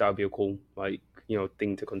 That would be a cool, like, you know,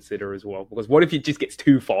 thing to consider as well. Because what if it just gets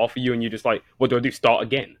too far for you and you're just like, what do I do? Start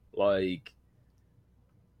again? Like,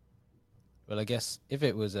 well, I guess if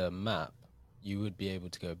it was a map, you would be able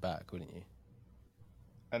to go back, wouldn't you?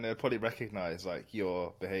 And they'll probably recognize like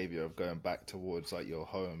your behavior of going back towards like your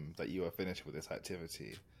home, that you are finished with this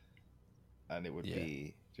activity, and it would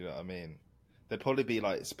be, do you know what I mean? There'd probably be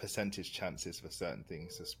like percentage chances for certain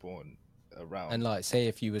things to spawn around. And like, say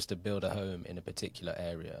if you was to build a home in a particular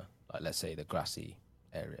area, like let's say the grassy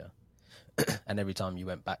area, and every time you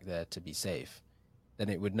went back there to be safe, then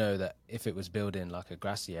it would know that if it was building like a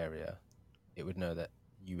grassy area, it would know that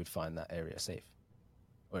you would find that area safe.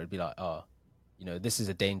 Or it'd be like, oh, you know, this is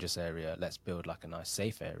a dangerous area, let's build like a nice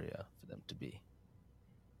safe area for them to be.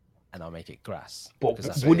 And I'll make it grass. But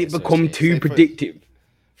would it become too predictive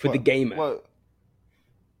for the gamer?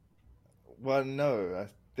 Well, no, I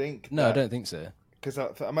think... No, I don't think so. Because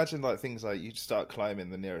imagine like things like you start climbing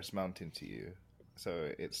the nearest mountain to you, so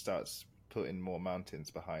it starts putting more mountains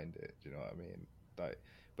behind it, do you know what I mean? Like,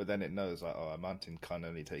 but then it knows like, oh, a mountain can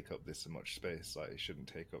only take up this much space, like it shouldn't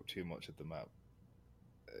take up too much of the map,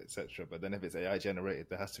 etc. But then if it's AI generated,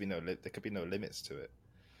 there has to be there could be no limits to it.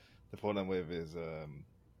 The problem with is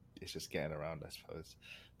it's just getting around, I suppose.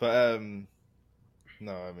 But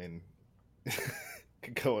no, I mean,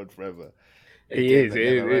 could go on forever. It's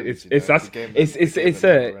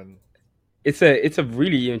a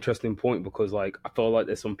really interesting point, because like I feel like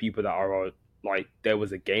there's some people that are like, there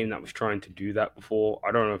was a game that was trying to do that before.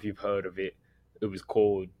 I don't know if you've heard of it. It was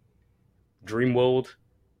called Dreamworld.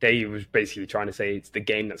 They was basically trying to say it's the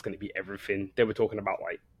game that's going to be everything. They were talking about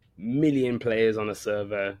like 1 million players on a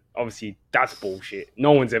server. Obviously, that's bullshit.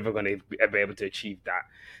 No one's ever going to be able to achieve that.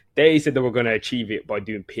 They said they were going to achieve it by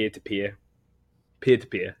doing peer-to-peer,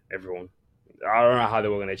 everyone. I don't know how they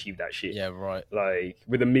were going to achieve that shit. Yeah, right. Like,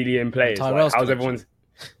 with 1 million players. Like, how's everyone's...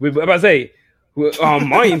 I'm about to say, on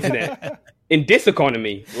my internet, in this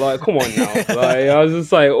economy, like, come on now. Like, I was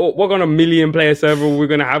just like, what kind of 1 million player server are we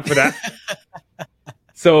going to have for that?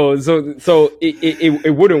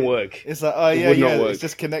 it wouldn't work. It's like, oh It yeah, would not yeah. work. It's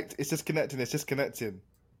just connecting. It's just connecting.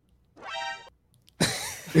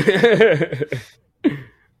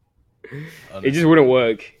 It just wouldn't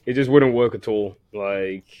work. It just wouldn't work at all.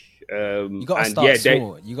 Like, You gotta and start yeah,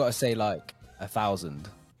 small. You gotta say like 1,000.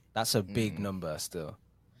 That's a big number still.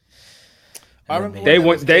 I And then remember maybe- They when it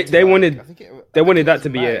want- was they- getting to, they like, wanted- I think it- they I wanted think it that was to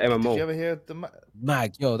be a Mag. MMO. Did you ever hear the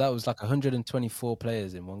Mag, yo, that was like 124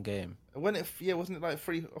 players in one game. when it? Yeah, wasn't it like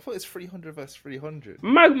three? I thought it's 300 versus 300.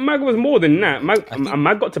 Mag was more than that. I think-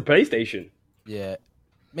 Mag got to PlayStation. Yeah,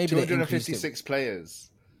 maybe they increased it. 256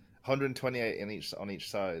 players, 128 on each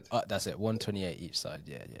side. That's it, 128 each side.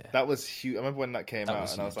 Yeah. That was huge. I remember when that came That out,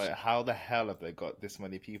 was and I was huge. like, "How the hell have they got this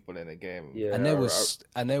many people in a game?" Yeah, And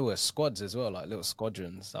there were squads as well, like little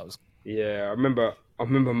squadrons. That was Yeah, I remember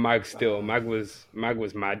Mag still. Mag was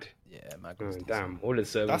mad. Mag Oh, was decent. damn, all the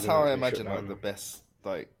servers. That's and how I that imagine shut like the down. best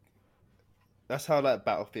like. That's how like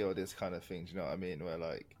Battlefield is kind of thing. Do you know what I mean? Where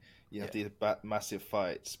like you have these massive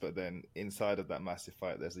fights, but then inside of that massive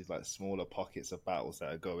fight, there's these like smaller pockets of battles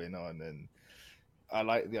that are going on, and I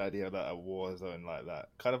like the idea of that a war zone like that,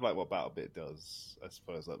 kind of like what BattleBit does, I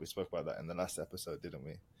suppose. Like we spoke about that in the last episode, didn't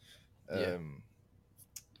we? Yeah.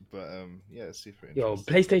 Yeah, it's super Yo,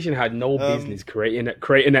 interesting. PlayStation had no business creating an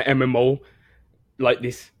MMO like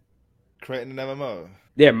this. Creating an MMO.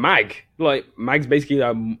 Yeah, Mag's basically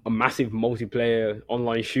a massive multiplayer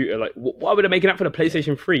online shooter. Like, why were they making that for the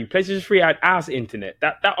PlayStation 3? PlayStation 3 had ass internet.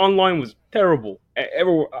 That online was terrible.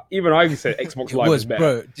 Even I said Xbox It Live was, better.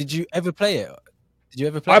 bro. Did you ever play it?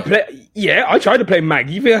 I tried to play Mag.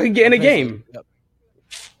 You think I could get in a game? Yep.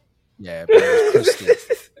 Yeah, bro, it was crusty.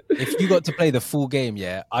 If you got to play the full game,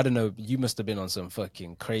 yeah, I don't know. You must have been on some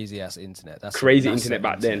fucking crazy ass internet. That's Crazy that's internet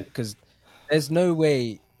back then. Because there's no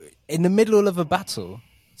way in the middle of a battle.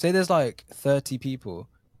 Say there's like 30 people.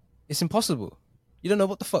 It's impossible. You don't know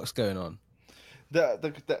what the fuck's going on.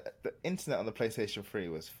 The internet on the PlayStation 3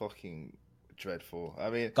 was fucking dreadful. I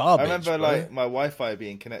mean, Garbage, I remember bro. like my Wi-Fi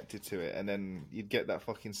being connected to it, and then you'd get that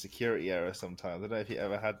fucking security error sometimes. I don't know if you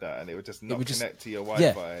ever had that, and it would just not would just- connect to your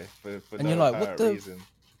yeah. Wi-Fi for And no you're like, what apparent the- reason.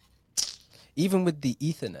 Even with the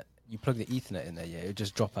Ethernet, you plug the Ethernet in there, yeah, it would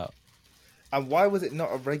just drop out. And why was it not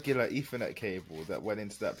a regular Ethernet cable that went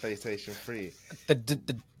into that PlayStation 3?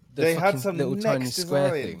 The They had fucking some little tiny next square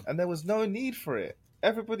design, thing. and there was no need for it.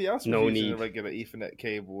 Everybody else was No using need. a regular Ethernet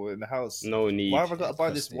cable in the house. No need. Why have I got to buy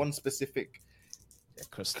this Crusty. one specific Yeah,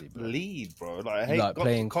 crusty, bro. lead, bro? Like, I You hate like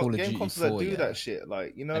playing Call of game Duty consoles that 4, do yeah. that shit.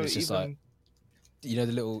 Like, you know, And it's just even You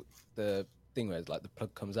know the thing where like the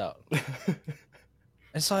plug comes out.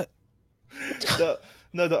 It's like the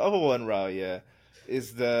other one, Rao, yeah,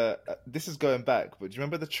 is this is going back, but do you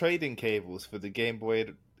remember the trading cables for the Game Boy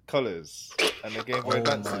Colors and the Game Boy oh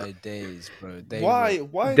Advance? my days, bro. Why?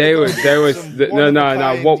 There was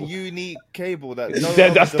no. What? unique cable that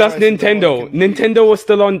That's Nintendo. Nintendo was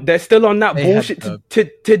still on. They're still on that They had bullshit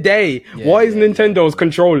the- today. Yeah, Why is yeah, Nintendo's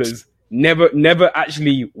controllers never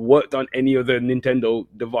actually worked on any other Nintendo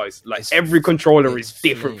device? Like It's- every controller is it's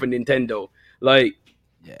different for flame. Nintendo. Like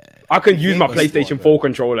Yeah. I can use my Game was PlayStation smart, 4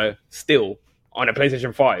 controller still on a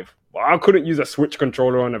PlayStation 5. But I couldn't use a Switch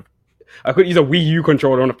controller I couldn't use a Wii U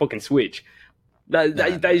controller on a fucking Switch. That's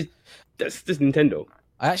just Nintendo.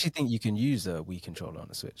 I actually think you can use a Wii controller on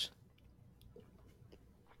a Switch.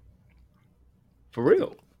 For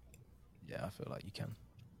real. Yeah, I feel like you can.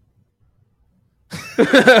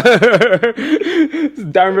 It's a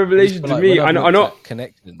damn revelation But, to like, me. when I've I looked know. at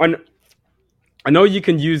connection. I know you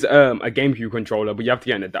can use a GameCube controller, but you have to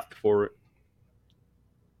get an adapter for it.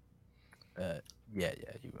 Yeah,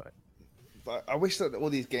 you're right. But I wish that all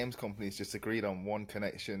these games companies just agreed on one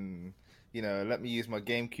connection. You know, let me use my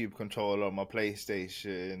GameCube controller on my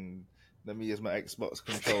PlayStation. Let me use my Xbox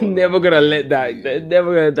controller. Never on my gonna let that. GameCube. They're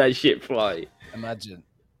never gonna let that shit fly. Imagine.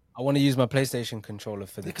 I want to use my PlayStation controller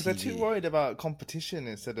for the Because TV. they're too worried about competition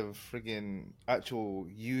instead of friggin' actual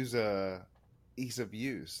user ease of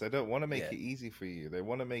use. They don't want to make Yeah. it easy for you. They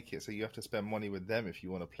want to make it so you have to spend money with them if you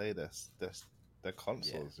want to play their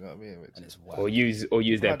consoles. You know what I mean? Which And it's Or wild. use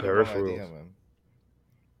their had the wrong peripherals. idea, man.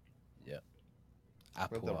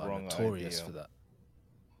 Apple the are wrong notorious idea. for that.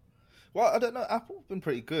 Well, I don't know. Apple's been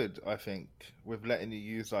pretty good, I think, with letting you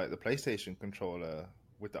use like the PlayStation controller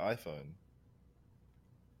with the iPhone.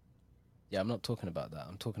 Yeah, I'm not talking about that.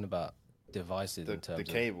 I'm talking about devices The in terms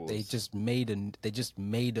cables. of they just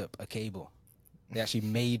made up a cable. They actually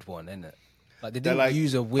made one, innit? Like they They're didn't like,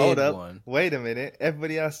 use a hold weird up, one. wait a minute.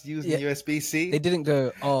 Everybody else using Yeah. USB-C. They didn't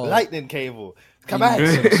go, oh, Lightning cable. Come we on.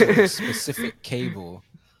 need some sort of specific cable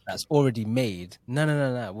that's already made.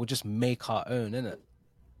 No. We'll just make our own, innit?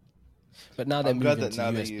 But now they're I'm glad moving that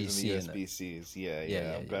now to they're USB-C. using the USB-Cs.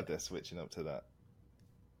 Yeah. I'm glad they're switching up to that.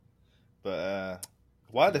 But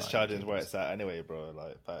wireless charging is where it's at anyway, bro.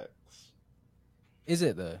 Like, facts. Is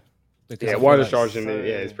it though? Because Yeah, I feel wireless like charging.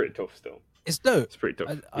 Yeah, it's pretty tough still. it's dope. It's pretty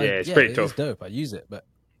tough. Yeah, it's pretty it tough. is dope. I use it, but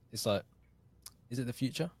it's like, is it the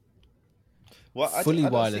future? Well, Fully I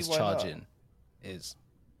don't wireless see why not. charging is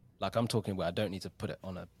like, I'm talking where I don't need to put it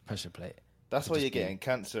on a pressure plate. That's why you're getting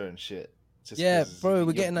cancer and shit. Just Yeah, 'cause bro,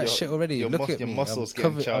 we're getting that shit already. Look at your me. muscles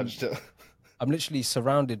getting charged up. I'm literally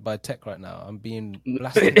surrounded by tech right now. I'm being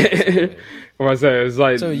blasted. What I say, it's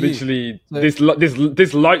like So literally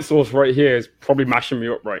this light source right here is probably mashing me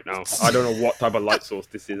up right now. I don't know what type of light source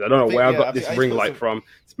this is. I don't know where I got this ring light from.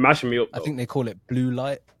 It's mashing me up. I think they call it blue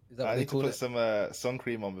light. Is that what I they need to call put it? some sun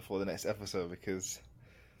cream on before the next episode because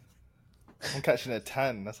I'm catching a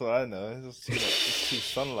tan. That's what I know. It's too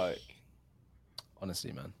sunlight.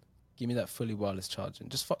 Honestly, man, give me that fully wireless charging.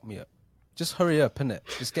 Just fuck me up. Just hurry up, innit?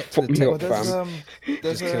 Just get to Fuck the me tech. up, Well, fam.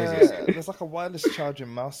 there's like a wireless charging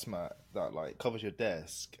mouse mat that like covers your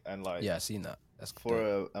desk and like Yeah, I seen that. That's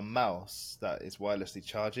for a mouse that is wirelessly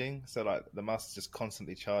charging. So like the mouse is just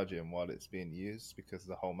constantly charging while it's being used because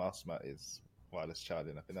the whole mouse mat is wireless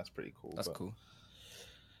charging. I think that's pretty cool. That's cool.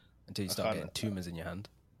 Until you start getting tumors in your hand.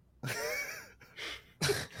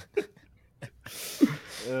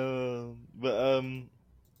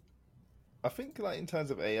 I think like in terms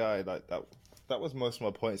of AI, like that was most of my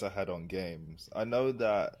points I had on games. I know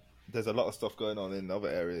that there's a lot of stuff going on in other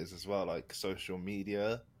areas as well, like social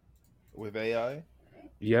media with AI.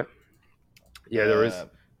 Yeah, there is.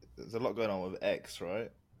 There's a lot going on with X,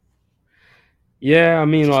 right? Yeah, I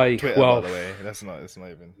mean, like, Twitter, well, by the way, that's not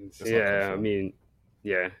even. I mean,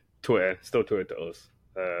 yeah, Twitter, still Twitter to us.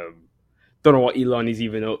 Don't know what Elon is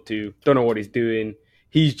even up to. Don't know what he's doing.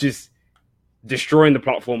 He's just destroying the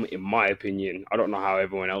platform, in my opinion. I don't know how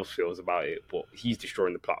everyone else feels about it, but he's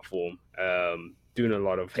destroying the platform. Doing a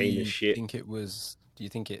lot of heinous shit. Do you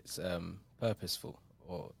think it's purposeful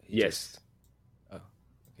or? Yes. Oh,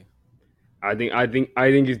 okay. I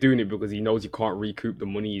think he's doing it because he knows he can't recoup the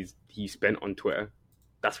money he spent on Twitter.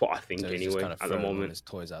 That's what I think, So he's anyway. just kind of at the moment, his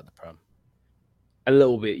toys out the pram. A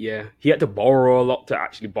little bit, yeah. He had to borrow a lot to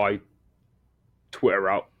actually buy Twitter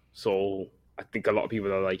out. So I think a lot of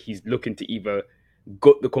people are like, he's looking to either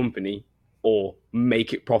gut the company or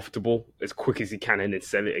make it profitable as quick as he can and then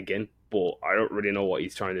sell it again. But I don't really know what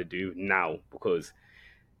he's trying to do now because,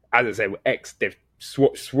 as I said, with X, they've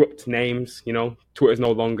swapped names. You know, Twitter's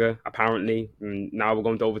no longer, apparently. And now we're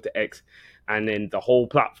going over to X. And then the whole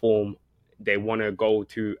platform, they want to go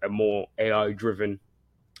to a more AI-driven,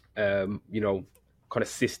 kind of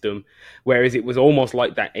system. Whereas it was almost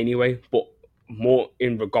like that anyway, but more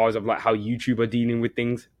in regards of like how YouTube are dealing with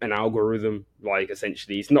things, an algorithm, like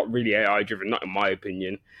essentially it's not really AI driven, not in my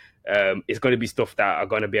opinion. It's going to be stuff that are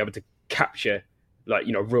going to be able to capture like,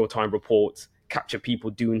 real-time reports, capture people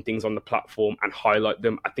doing things on the platform and highlight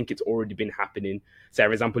them. I think it's already been happening. So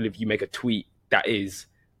for example, if you make a tweet that is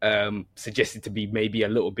suggested to be maybe a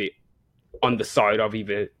little bit on the side of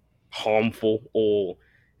either harmful or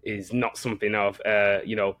is not something of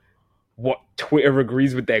what Twitter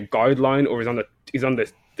agrees with their guideline or is on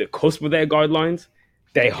the cusp of their guidelines,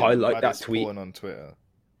 they highlight that tweet on Twitter.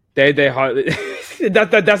 They highlight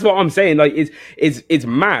that's what I'm saying. Like it's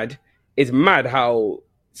mad. It's mad how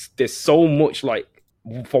there's so much, like,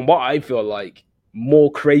 from what I feel like,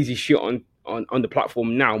 more crazy shit on the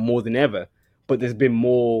platform now more than ever. But there's been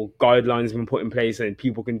more guidelines been put in place and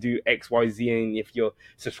people can do X, Y, Z. And if you're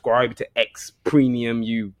subscribed to X Premium,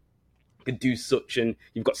 you could do such and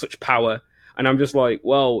you've got such power. And I'm just like,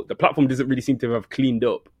 well, the platform doesn't really seem to have cleaned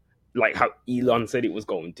up like how Elon said it was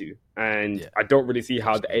going to. And I don't really see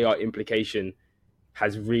how the AI implication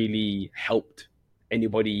has really helped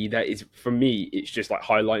anybody either. It's, for me, it's just like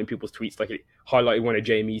highlighting people's tweets. Like it highlighted one of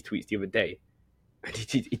Jamie's tweets the other day. And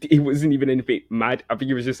it wasn't even anything mad. I think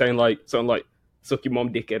he was just saying like something like, suck your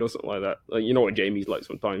mom dickhead or something like that. Like, you know what Jamie's like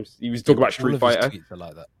sometimes. He was talking about Street Fighter. His tweets are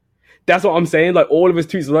like that. That's what I'm saying. Like, all of his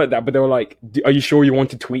tweets are like that, but they were like, are you sure you want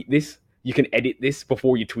to tweet this? You can edit this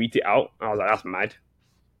before you tweet it out. And I was like, that's mad.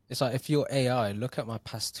 It's like, if you're AI, look at my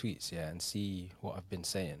past tweets, and see what I've been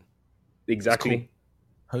saying. Exactly. Cool.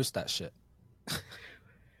 Post that shit.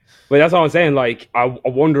 But that's what I'm saying. Like, I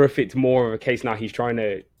wonder if it's more of a case now he's trying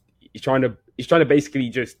to basically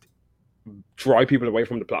just drive people away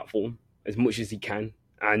from the platform as much as he can.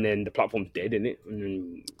 And then the platform's dead, innit? And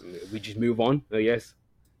then we just move on, I guess.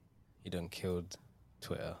 He done killed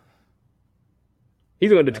Twitter.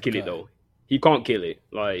 He's going to kill it, though. He can't kill it.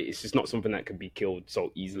 Like, it's just not something that can be killed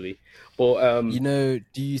so easily. But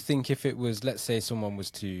do you think if it was, let's say someone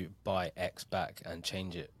was to buy X back and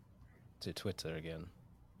change it, to Twitter again,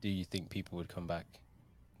 do you think people would come back?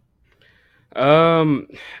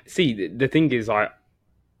 See, the thing is, like,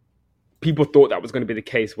 people thought that was going to be the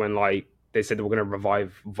case when, like, they said they were going to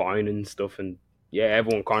revive Vine and stuff, and yeah,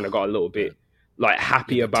 everyone kind of got a little bit like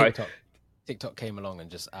happy Yeah, about but TikTok came along and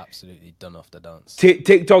just absolutely done off the dance.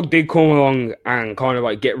 TikTok did come along and kind of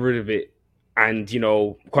like get rid of it, and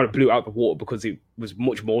kind of blew it out the water because it was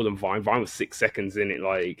much more than Vine. Vine was 6 seconds in it.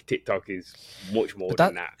 Like TikTok is much more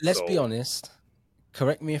than that. Let's be honest.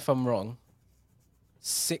 Correct me if I'm wrong.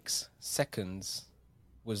 6 seconds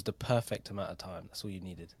was the perfect amount of time. That's all you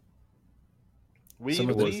needed. We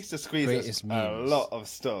used to squeeze a lot of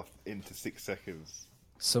stuff into 6 seconds.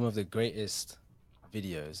 Some of the greatest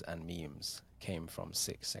videos and memes came from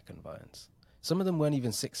 6-second Vines. Some of them weren't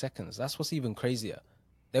even 6 seconds. That's what's even crazier.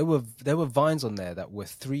 There were Vines on there that were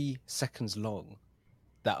 3 seconds long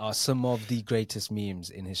that are some of the greatest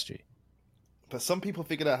memes in history. But some people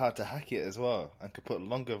figured out how to hack it as well and could put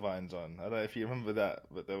longer Vines on. I don't know if you remember that,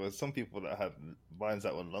 but there were some people that had Vines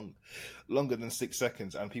that were longer than 6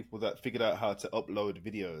 seconds, and people that figured out how to upload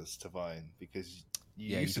videos to Vine, because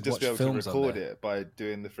you used to just be able to record it by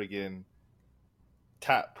doing the friggin'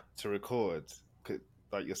 tap to record,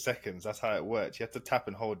 like your seconds. That's how it worked. You had to tap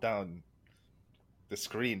and hold down the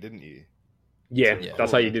screen, didn't you? Yeah,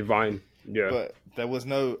 that's how you did Vine. Yeah, but there was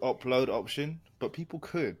no upload option, but people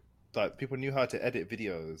could. Like, people knew how to edit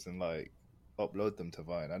videos and like upload them to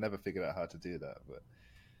Vine. I never figured out how to do that, but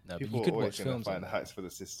people you could are always watch going to films find hacks for the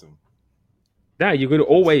system. Yeah, you could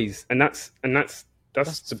always, and that's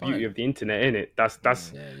the beauty of the internet, isn't it?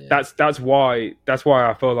 That's why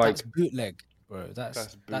I feel like that's bootleg, bro.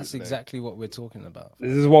 That's exactly what we're talking about.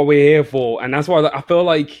 This is what we're here for, and that's why I feel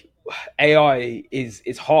like AI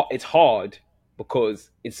is hard. It's hard because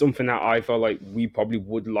it's something that I feel like we probably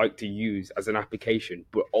would like to use as an application,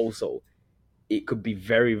 but also it could be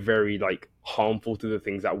very, very like harmful to the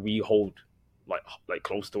things that we hold like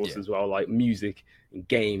close to us as well, like music and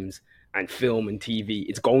games and film and TV.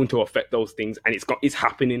 It's going to affect those things, and it's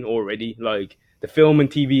happening already. Like the film and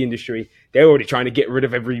TV industry, they're already trying to get rid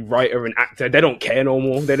of every writer and actor. They don't care no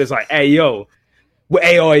more. They're just like, hey, yo, we're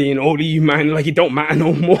AI and all of you, man. Like, it don't matter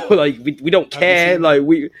no more. Like, we don't care. Like,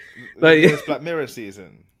 it's Black Mirror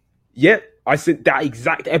season. Yep, I said that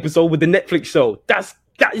exact episode with the Netflix show. That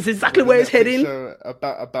is exactly where it's heading. Show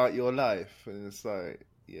about your life, and it's like,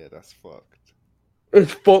 yeah, that's fucked.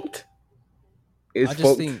 It's fucked. I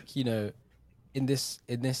just think, in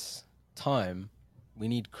this time, we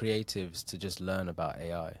need creatives to just learn about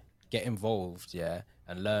AI, get involved,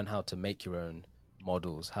 and learn how to make your own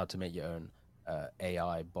models, how to make your own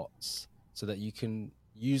AI bots, so that you can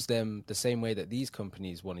use them the same way that these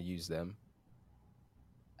companies want to use them,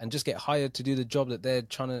 and just get hired to do the job that they're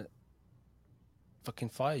trying to fucking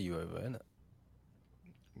fire you over, innit?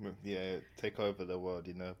 Yeah, take over the world,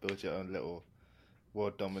 build your own little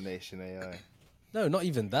world domination AI. No, not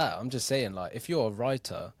even that. I'm just saying, like, if you're a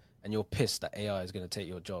writer and you're pissed that AI is going to take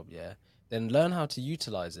your job, then learn how to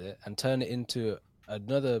utilize it and turn it into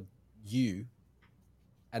another you,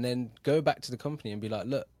 and then go back to the company and be like,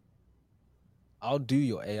 look, I'll do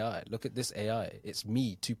your AI. Look at this AI. It's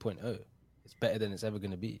me 2.0. It's better than it's ever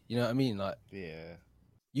going to be. You know what I mean? Like,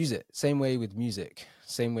 use it. Same way with music.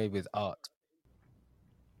 Same way with art.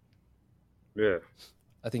 Yeah.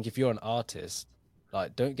 I think if you're an artist,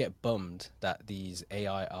 like, don't get bummed that these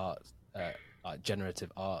AI art, like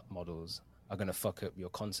generative art models are going to fuck up your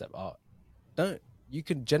concept art. You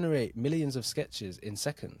could generate millions of sketches in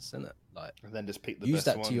seconds, isn't it? Like, and then just pick the use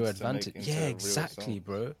best that to your advantage. Yeah, exactly,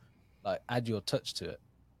 bro. Like, add your touch to it.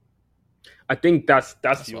 I think that's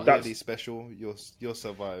really special. You'll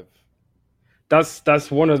survive.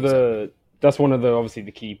 That's one of the obviously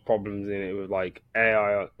the key problems in it with like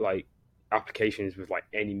AI like applications with like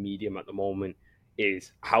any medium at the moment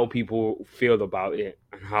is how people feel about it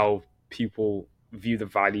and how people view the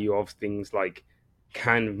value of things. Like,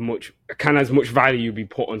 can as much value be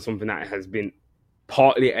put on something that has been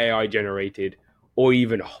partly AI generated or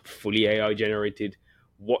even fully AI generated?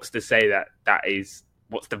 What's to say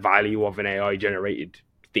what's the value of an AI generated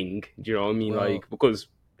thing? Do you know what I mean? Well, like, because at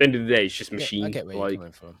the end of the day, it's just machine. I get where you're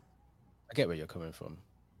coming from.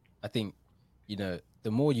 I think, the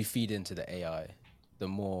more you feed into the AI, the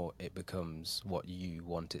more it becomes what you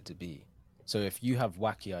want it to be. So if you have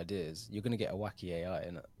wacky ideas, you're going to get a wacky AI,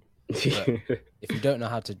 innit? But if you don't know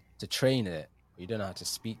how to train it, or you don't know how to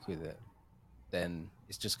speak with it, then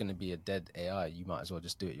it's just going to be a dead AI. You might as well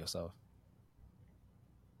just do it yourself.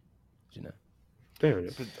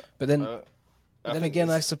 But then again,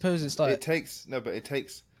 I suppose it's like it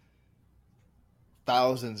takes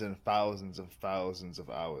thousands and thousands and thousands of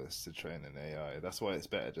hours to train an AI. That's why it's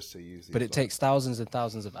better just to use these. But it takes thousands and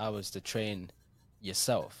thousands of hours to train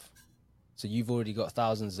yourself. So you've already got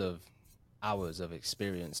thousands of hours of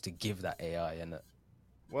experience to give that AI, and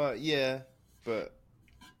well, yeah, but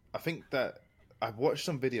I think that I've watched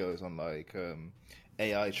some videos on like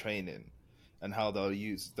AI training and how they'll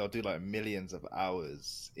do like millions of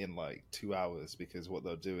hours in like 2 hours, because what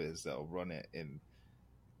they'll do is they'll run it in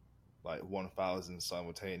like 1,000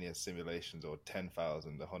 simultaneous simulations, or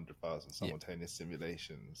 10,000, 100,000 simultaneous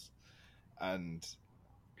simulations. And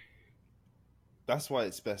that's why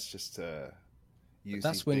it's best just to use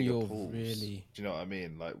that's these when bigger you're pools. really... Do you know what I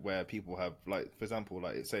mean? Like where people have, like, for example,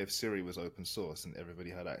 like say if Siri was open source and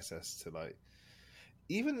everybody had access to, like,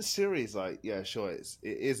 even Siri's like, yeah, sure, it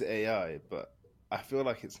is AI, but I feel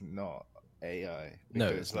like it's not AI. No,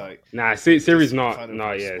 it's like not. Nah, Siri's it not. kind of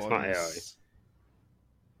No, yeah, it's not AI.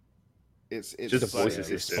 It's just a voice like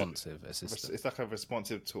assistant. Responsive assistant. It's like a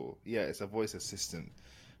responsive tool. Yeah, it's a voice assistant.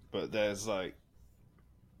 But there's like,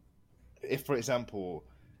 if for example,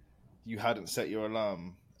 you hadn't set your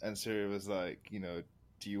alarm and Siri was like, you know,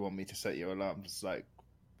 do you want me to set your alarm just like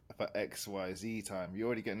for XYZ time? You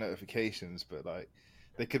already get notifications, but like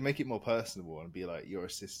they could make it more personable and be like, your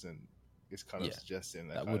assistant is kind of suggesting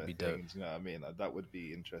that kind would of be thing. dope. You know what I mean? Like that would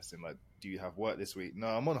be interesting. Like, do you have work this week? No,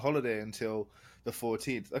 I'm on holiday until the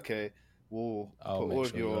 14th. Okay, we'll put all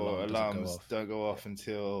of your alarms don't go off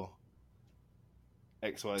until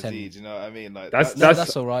XYZ. Do you know what I mean? Like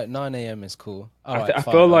that's all right. 9 a.m. is cool. I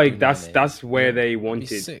feel like that's where they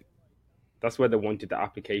wanted. That's where they wanted the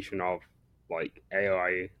application of like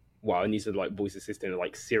AI. Well, it needs to like voice assistant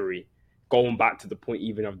like Siri, going back to the point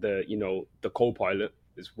even of the, you know, the Copilot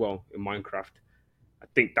as well in Minecraft. I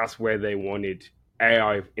think that's where they wanted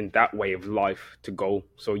AI in that way of life to go.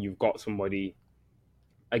 So you've got somebody,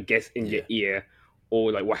 I guess, in your ear,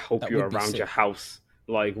 or like will help you around your house,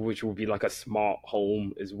 like, which will be like a smart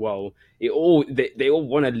home as well. They all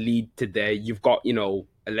want to lead to there. You've got, you know,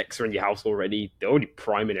 Alexa in your house already. They're already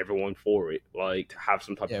priming everyone for it, like to have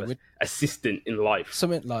some type of assistant in life.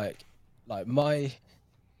 Something like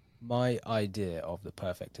my idea of the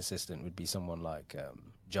perfect assistant would be someone like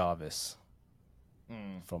Jarvis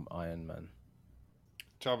from Iron Man.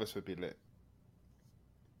 Jarvis would be lit.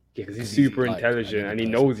 Yeah, because he's super intelligent and he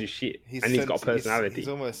knows his shit, and he's got a personality. He's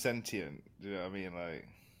almost sentient. Do you know what I mean? Like,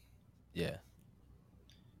 yeah.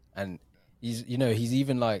 And he's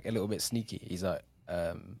even like a little bit sneaky. He's like,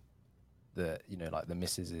 like the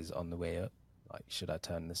missus is on the way up. Like, should I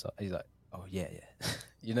turn this up? He's like, oh yeah.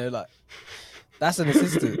 You know, like that's an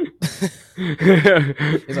assistant.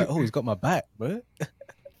 He's like, oh, he's got my back, bro.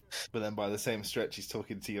 But then by the same stretch, he's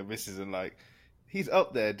talking to your missus and like, he's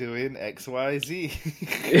up there doing XYZ.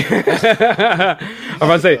 I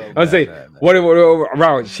was say, what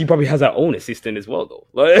around? She probably has her own assistant as well,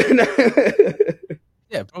 though.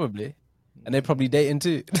 Yeah, probably, and they're probably dating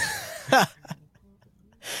too.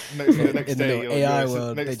 The next day, the AI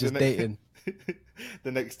world, they're just dating.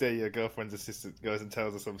 The next day, your girlfriend's assistant goes and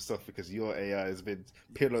tells her some stuff because your AI has been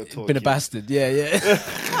pillow talking. Been a bastard, yeah.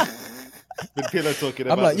 Been pillow talking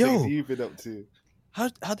about the things you've been up to.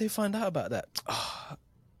 How'd they find out about that? Oh,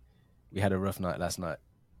 we had a rough night last night.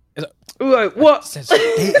 Like, what? Said stop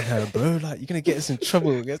dating her, bro. Like, you're gonna get us in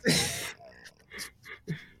trouble.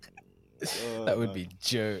 That would be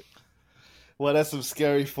joke. Well, there's some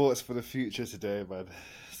scary thoughts for the future today, man.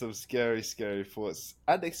 Some scary thoughts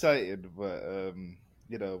and exciting, but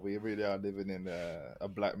you know, we really are living in a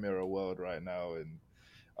Black Mirror world right now, and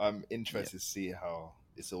I'm interested to see how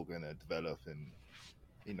it's all going to develop and,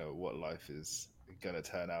 you know, what life is going to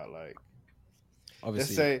turn out like.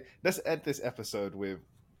 Obviously, let's end this episode with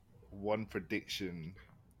one prediction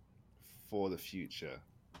for the future,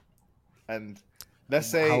 and let's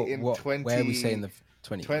say where are we saying the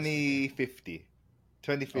 2050.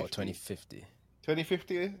 2050.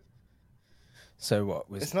 2050? So what?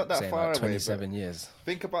 It's not that far away. 27 years.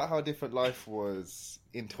 Think about how different life was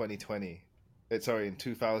in 2020. In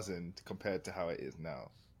 2000 compared to how it is now.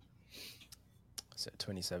 So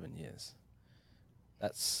 27 years.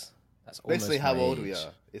 That's basically how old age. we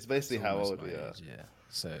are. It's basically how old we are. Yeah.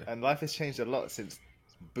 So and life has changed a lot since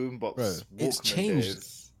boombox. Bro, it's changed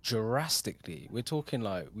days. Drastically. We're talking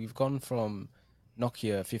like we've gone from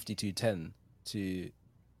Nokia 5210 to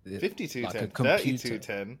 5210, like a computer,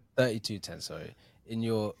 3210. 3210, sorry. In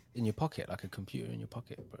your pocket, like a computer in your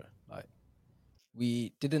pocket, bro. Like,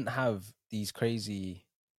 we didn't have these crazy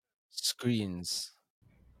screens,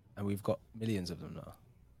 and we've got millions of them now.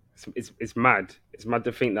 It's mad. It's mad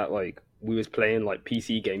to think that like we was playing like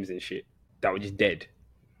PC games and shit that were just dead.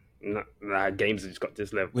 Games have just got to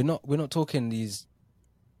this level. We're not talking these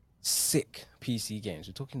sick PC games.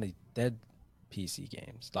 We're talking the dead PC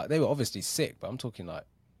games. Like, they were obviously sick, but I'm talking like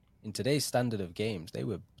in today's standard of games,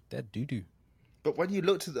 they're doo doo. But when you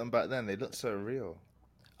looked at them back then, they looked so real.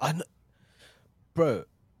 I know, bro.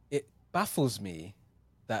 It baffles me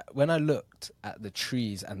that when I looked at the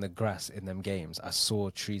trees and the grass in them games, I saw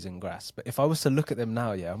trees and grass. But if I was to look at them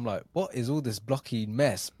now, yeah, I'm like, what is all this blocky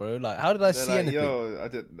mess, bro? Like, how did I They're see like, anything?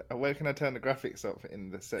 yo, where can I turn the graphics up in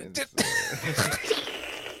the settings?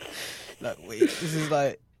 Like, wait, this is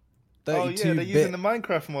like 32 Oh yeah, they're using the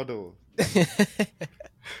Minecraft model.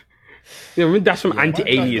 Yeah, we dash some Yeah,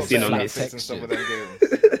 anti-aliasing Minecraft on got this. better graphics in some of them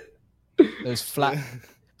games. Those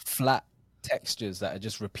flat textures that are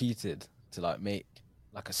just repeated to like make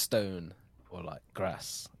like a stone or like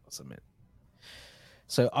grass or something.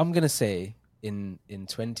 So I'm gonna say in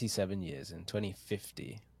 27 years, in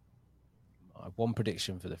 2050, I have one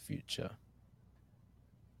prediction for the future.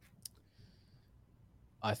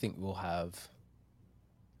 I think we'll have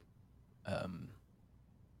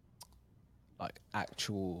like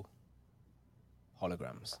actual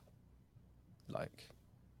holograms, like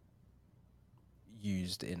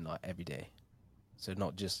used in like every day. So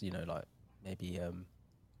not just, you know, like maybe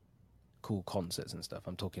cool concerts and stuff.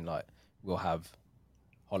 I'm talking like we'll have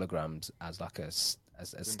holograms as like a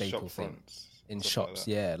staple thing in shops.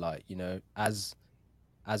 Yeah, like, you know, as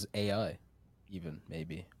AI, even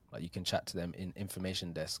maybe like you can chat to them in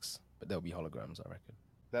information desks, but they'll be holograms, I reckon.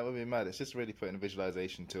 That would be mad. It's just really putting a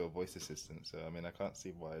visualization to a voice assistant. So I mean, I can't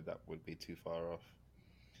see why that would be too far off.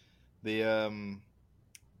 The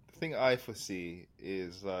thing I foresee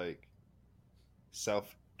is like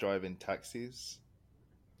self-driving taxis.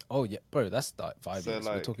 Oh yeah, bro, that's like 5 So, years.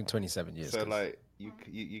 We're like- talking 27 years. So 'cause- like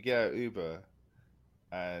you get an Uber,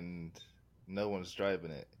 and no one's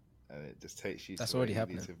driving it, and it just takes you That's to where already you need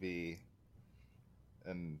happening. to be,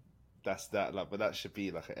 and that's that. Like, but that should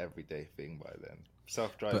be like an everyday thing by then.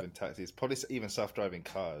 Self-driving taxis, probably even self-driving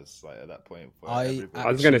cars. Like at that point, for I everybody.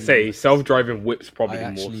 I was gonna say Actually- self-driving whips probably I more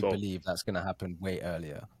actually so. believe that's going to happen way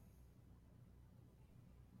earlier.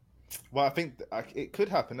 Well, I think it could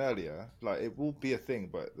happen earlier. Like it will be a thing,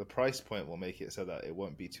 but the price point will make it so that it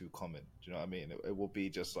won't be too common. Do you know what I mean? It will be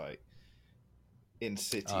just like in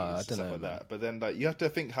cities I and don't stuff know, like man. that. But then, like, you have to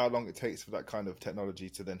think how long it takes for that kind of technology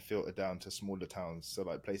to then filter down to smaller towns. So,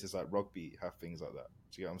 like, places like Rugby have things like that.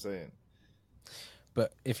 Do you get what I'm saying?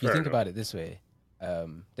 But if you Fair think enough. about it this way,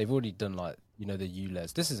 they've already done like, you know, the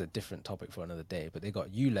ULEZ. This is a different topic for another day, but they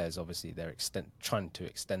got ULEZ. Obviously, they're trying to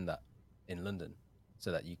extend that in London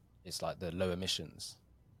so that it's like the low emissions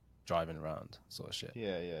driving around sort of shit.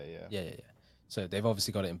 Yeah. Yeah. So they've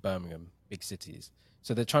obviously got it in Birmingham, big cities.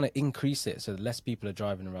 So they're trying to increase it so that less people are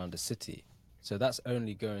driving around the city. So that's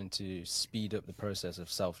only going to speed up the process of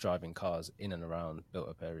self-driving cars in and around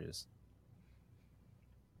built-up areas.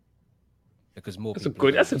 Because more That's a people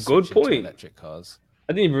are good- gonna that's a be good switching to point. electric cars.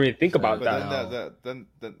 I didn't even really think about But that.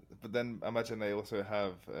 then imagine they also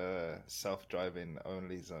have self-driving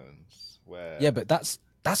only zones where. Yeah, but that's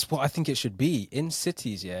what I think it should be. In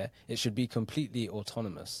cities, yeah, it should be completely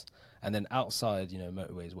autonomous. And then outside, you know,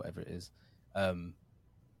 motorways, whatever it is,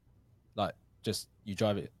 like just you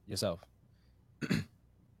drive it yourself.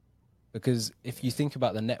 Because if you think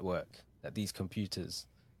about the network that these computers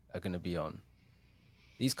are going to be on,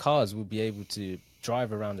 these cars will be able to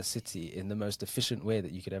drive around a city in the most efficient way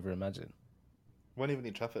that you could ever imagine. Won't even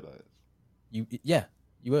need traffic lights. You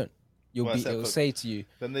won't. Well, except It'll for- say to you,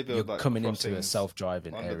 Then they you're build like coming into a crossings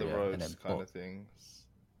self-driving under the area, roads and then kind of things.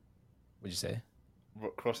 what'd you say?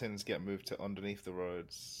 Crossings get moved to underneath the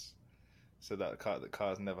roads, so that the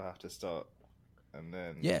cars never have to stop. And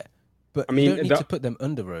then Yeah, but I mean, you don't need that- to put them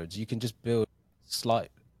under roads. You can just build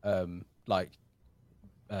slight,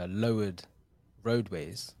 lowered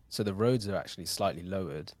roadways, so the roads are actually slightly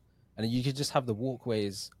lowered, and you could just have the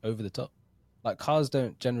walkways over the top. Like cars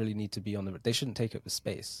don't generally need to be on the. They shouldn't take up the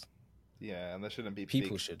space. yeah, and there shouldn't be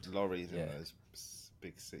People big should- lorries yeah. in those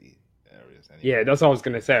big city areas. Anyway. Yeah, that's what I was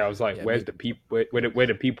gonna say. I was like, Yeah, where's maybe- the people? Where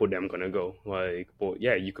the people them gonna go? Like, but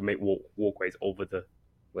yeah, you can make walkways over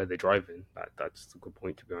where they're driving. That's a good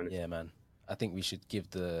point, to be honest. Yeah, man. I think we should give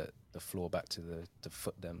the floor back to the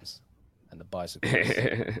foot dems and the bicycles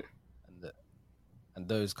and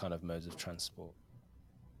those kind of modes of transport.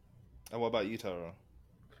 And what about you, Taro?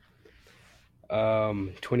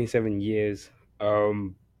 27 years.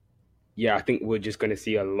 Yeah, I think we're just going to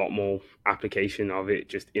see a lot more application of it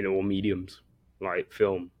just in all mediums, like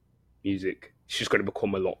film, music. It's just going to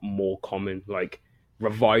become a lot more common, like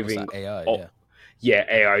What's reviving that, AI? oh, Yeah. yeah,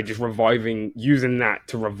 AI, just using that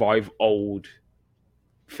to revive old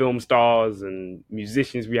film stars and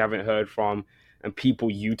musicians we haven't heard from, and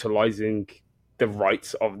people utilizing the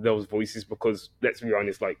rights of those voices, because let's be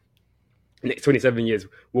honest, like next 27 years,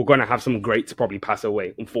 we're going to have some greats probably pass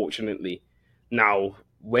away, unfortunately. Now,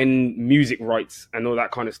 when music rights and all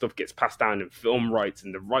that kind of stuff gets passed down, and film rights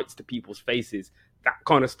and the rights to people's faces, that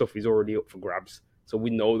kind of stuff is already up for grabs. So we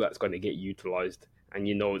know that's going to get utilized, and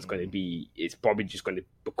you know it's probably just going to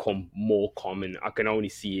become more common. I can only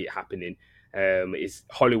see it happening. It's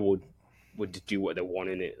Hollywood would just do what they want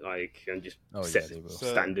in it, like, and just set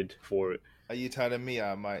standard for it. Are you telling me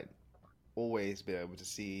I might always be able to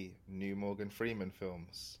see new Morgan Freeman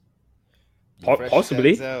films?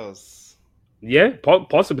 Possibly. Yeah,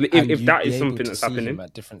 possibly. If that is something that's happening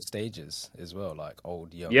at different stages as well, like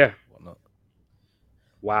old, young, whatnot.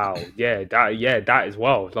 Wow, that as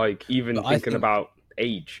well. Like even thinking about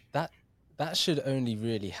age. That should only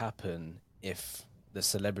really happen if the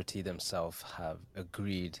celebrity themselves have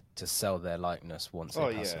agreed to sell their likeness once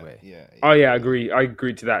they pass away. I agree. I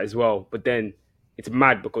agree to that as well. But then it's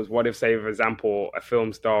mad, because what if, say, for example, a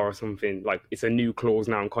film star or something, like it's a new clause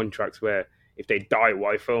now in contracts where if they die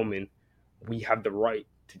while filming, we have the right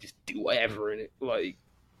to just do whatever in it. Like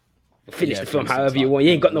finish the film however you want.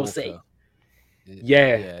 You ain't got no say.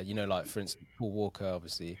 Yeah, you know, like for instance, Paul Walker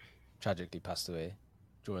obviously tragically passed away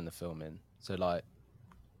during the filming. So like,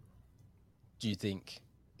 do you think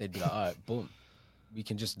they'd be like, all right, boom, we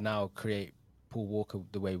can just now create Paul Walker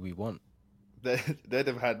the way we want? They'd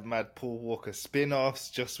have had mad Paul Walker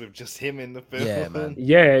spin-offs just with just him in the film. Yeah, man.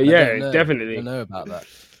 Yeah, definitely. I don't know about that.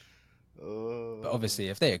 But obviously,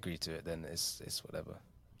 if they agree to it, then it's whatever.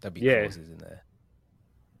 There'll be clauses in there.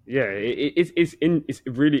 Yeah, it's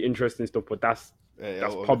really interesting stuff, but that's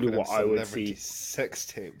probably what I would see. Sex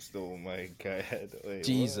tapes, though, my God. Wait,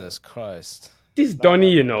 Jesus Christ. This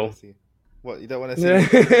Donnie, you know. What, you don't want to see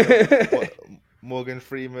what, Morgan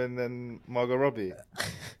Freeman and Margot Robbie?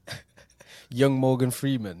 Young Morgan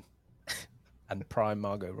Freeman and prime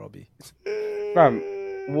Margot Robbie. Fam,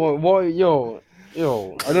 what, yo, I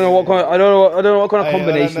don't know what kind of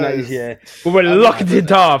combination that is here. But we're locking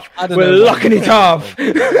it off. We're locking it off.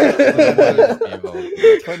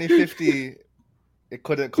 2050, it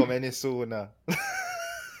couldn't come any sooner.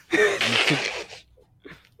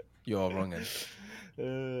 You're wrong.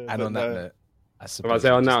 And on that note, I say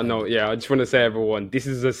on that note, I just want to say, everyone, this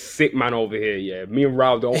is a sick man over here. Yeah, me and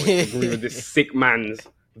Rao don't agree with this sick man's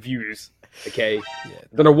views. Okay, I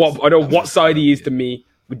don't know what side he is to me.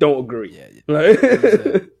 We don't agree.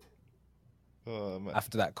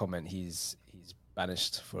 After that comment, he's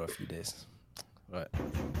banished for a few days. Right.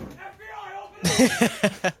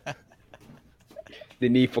 The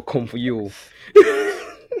need for come for you.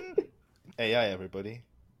 AI, everybody.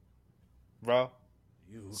 Bro.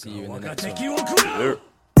 See you in the next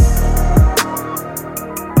one.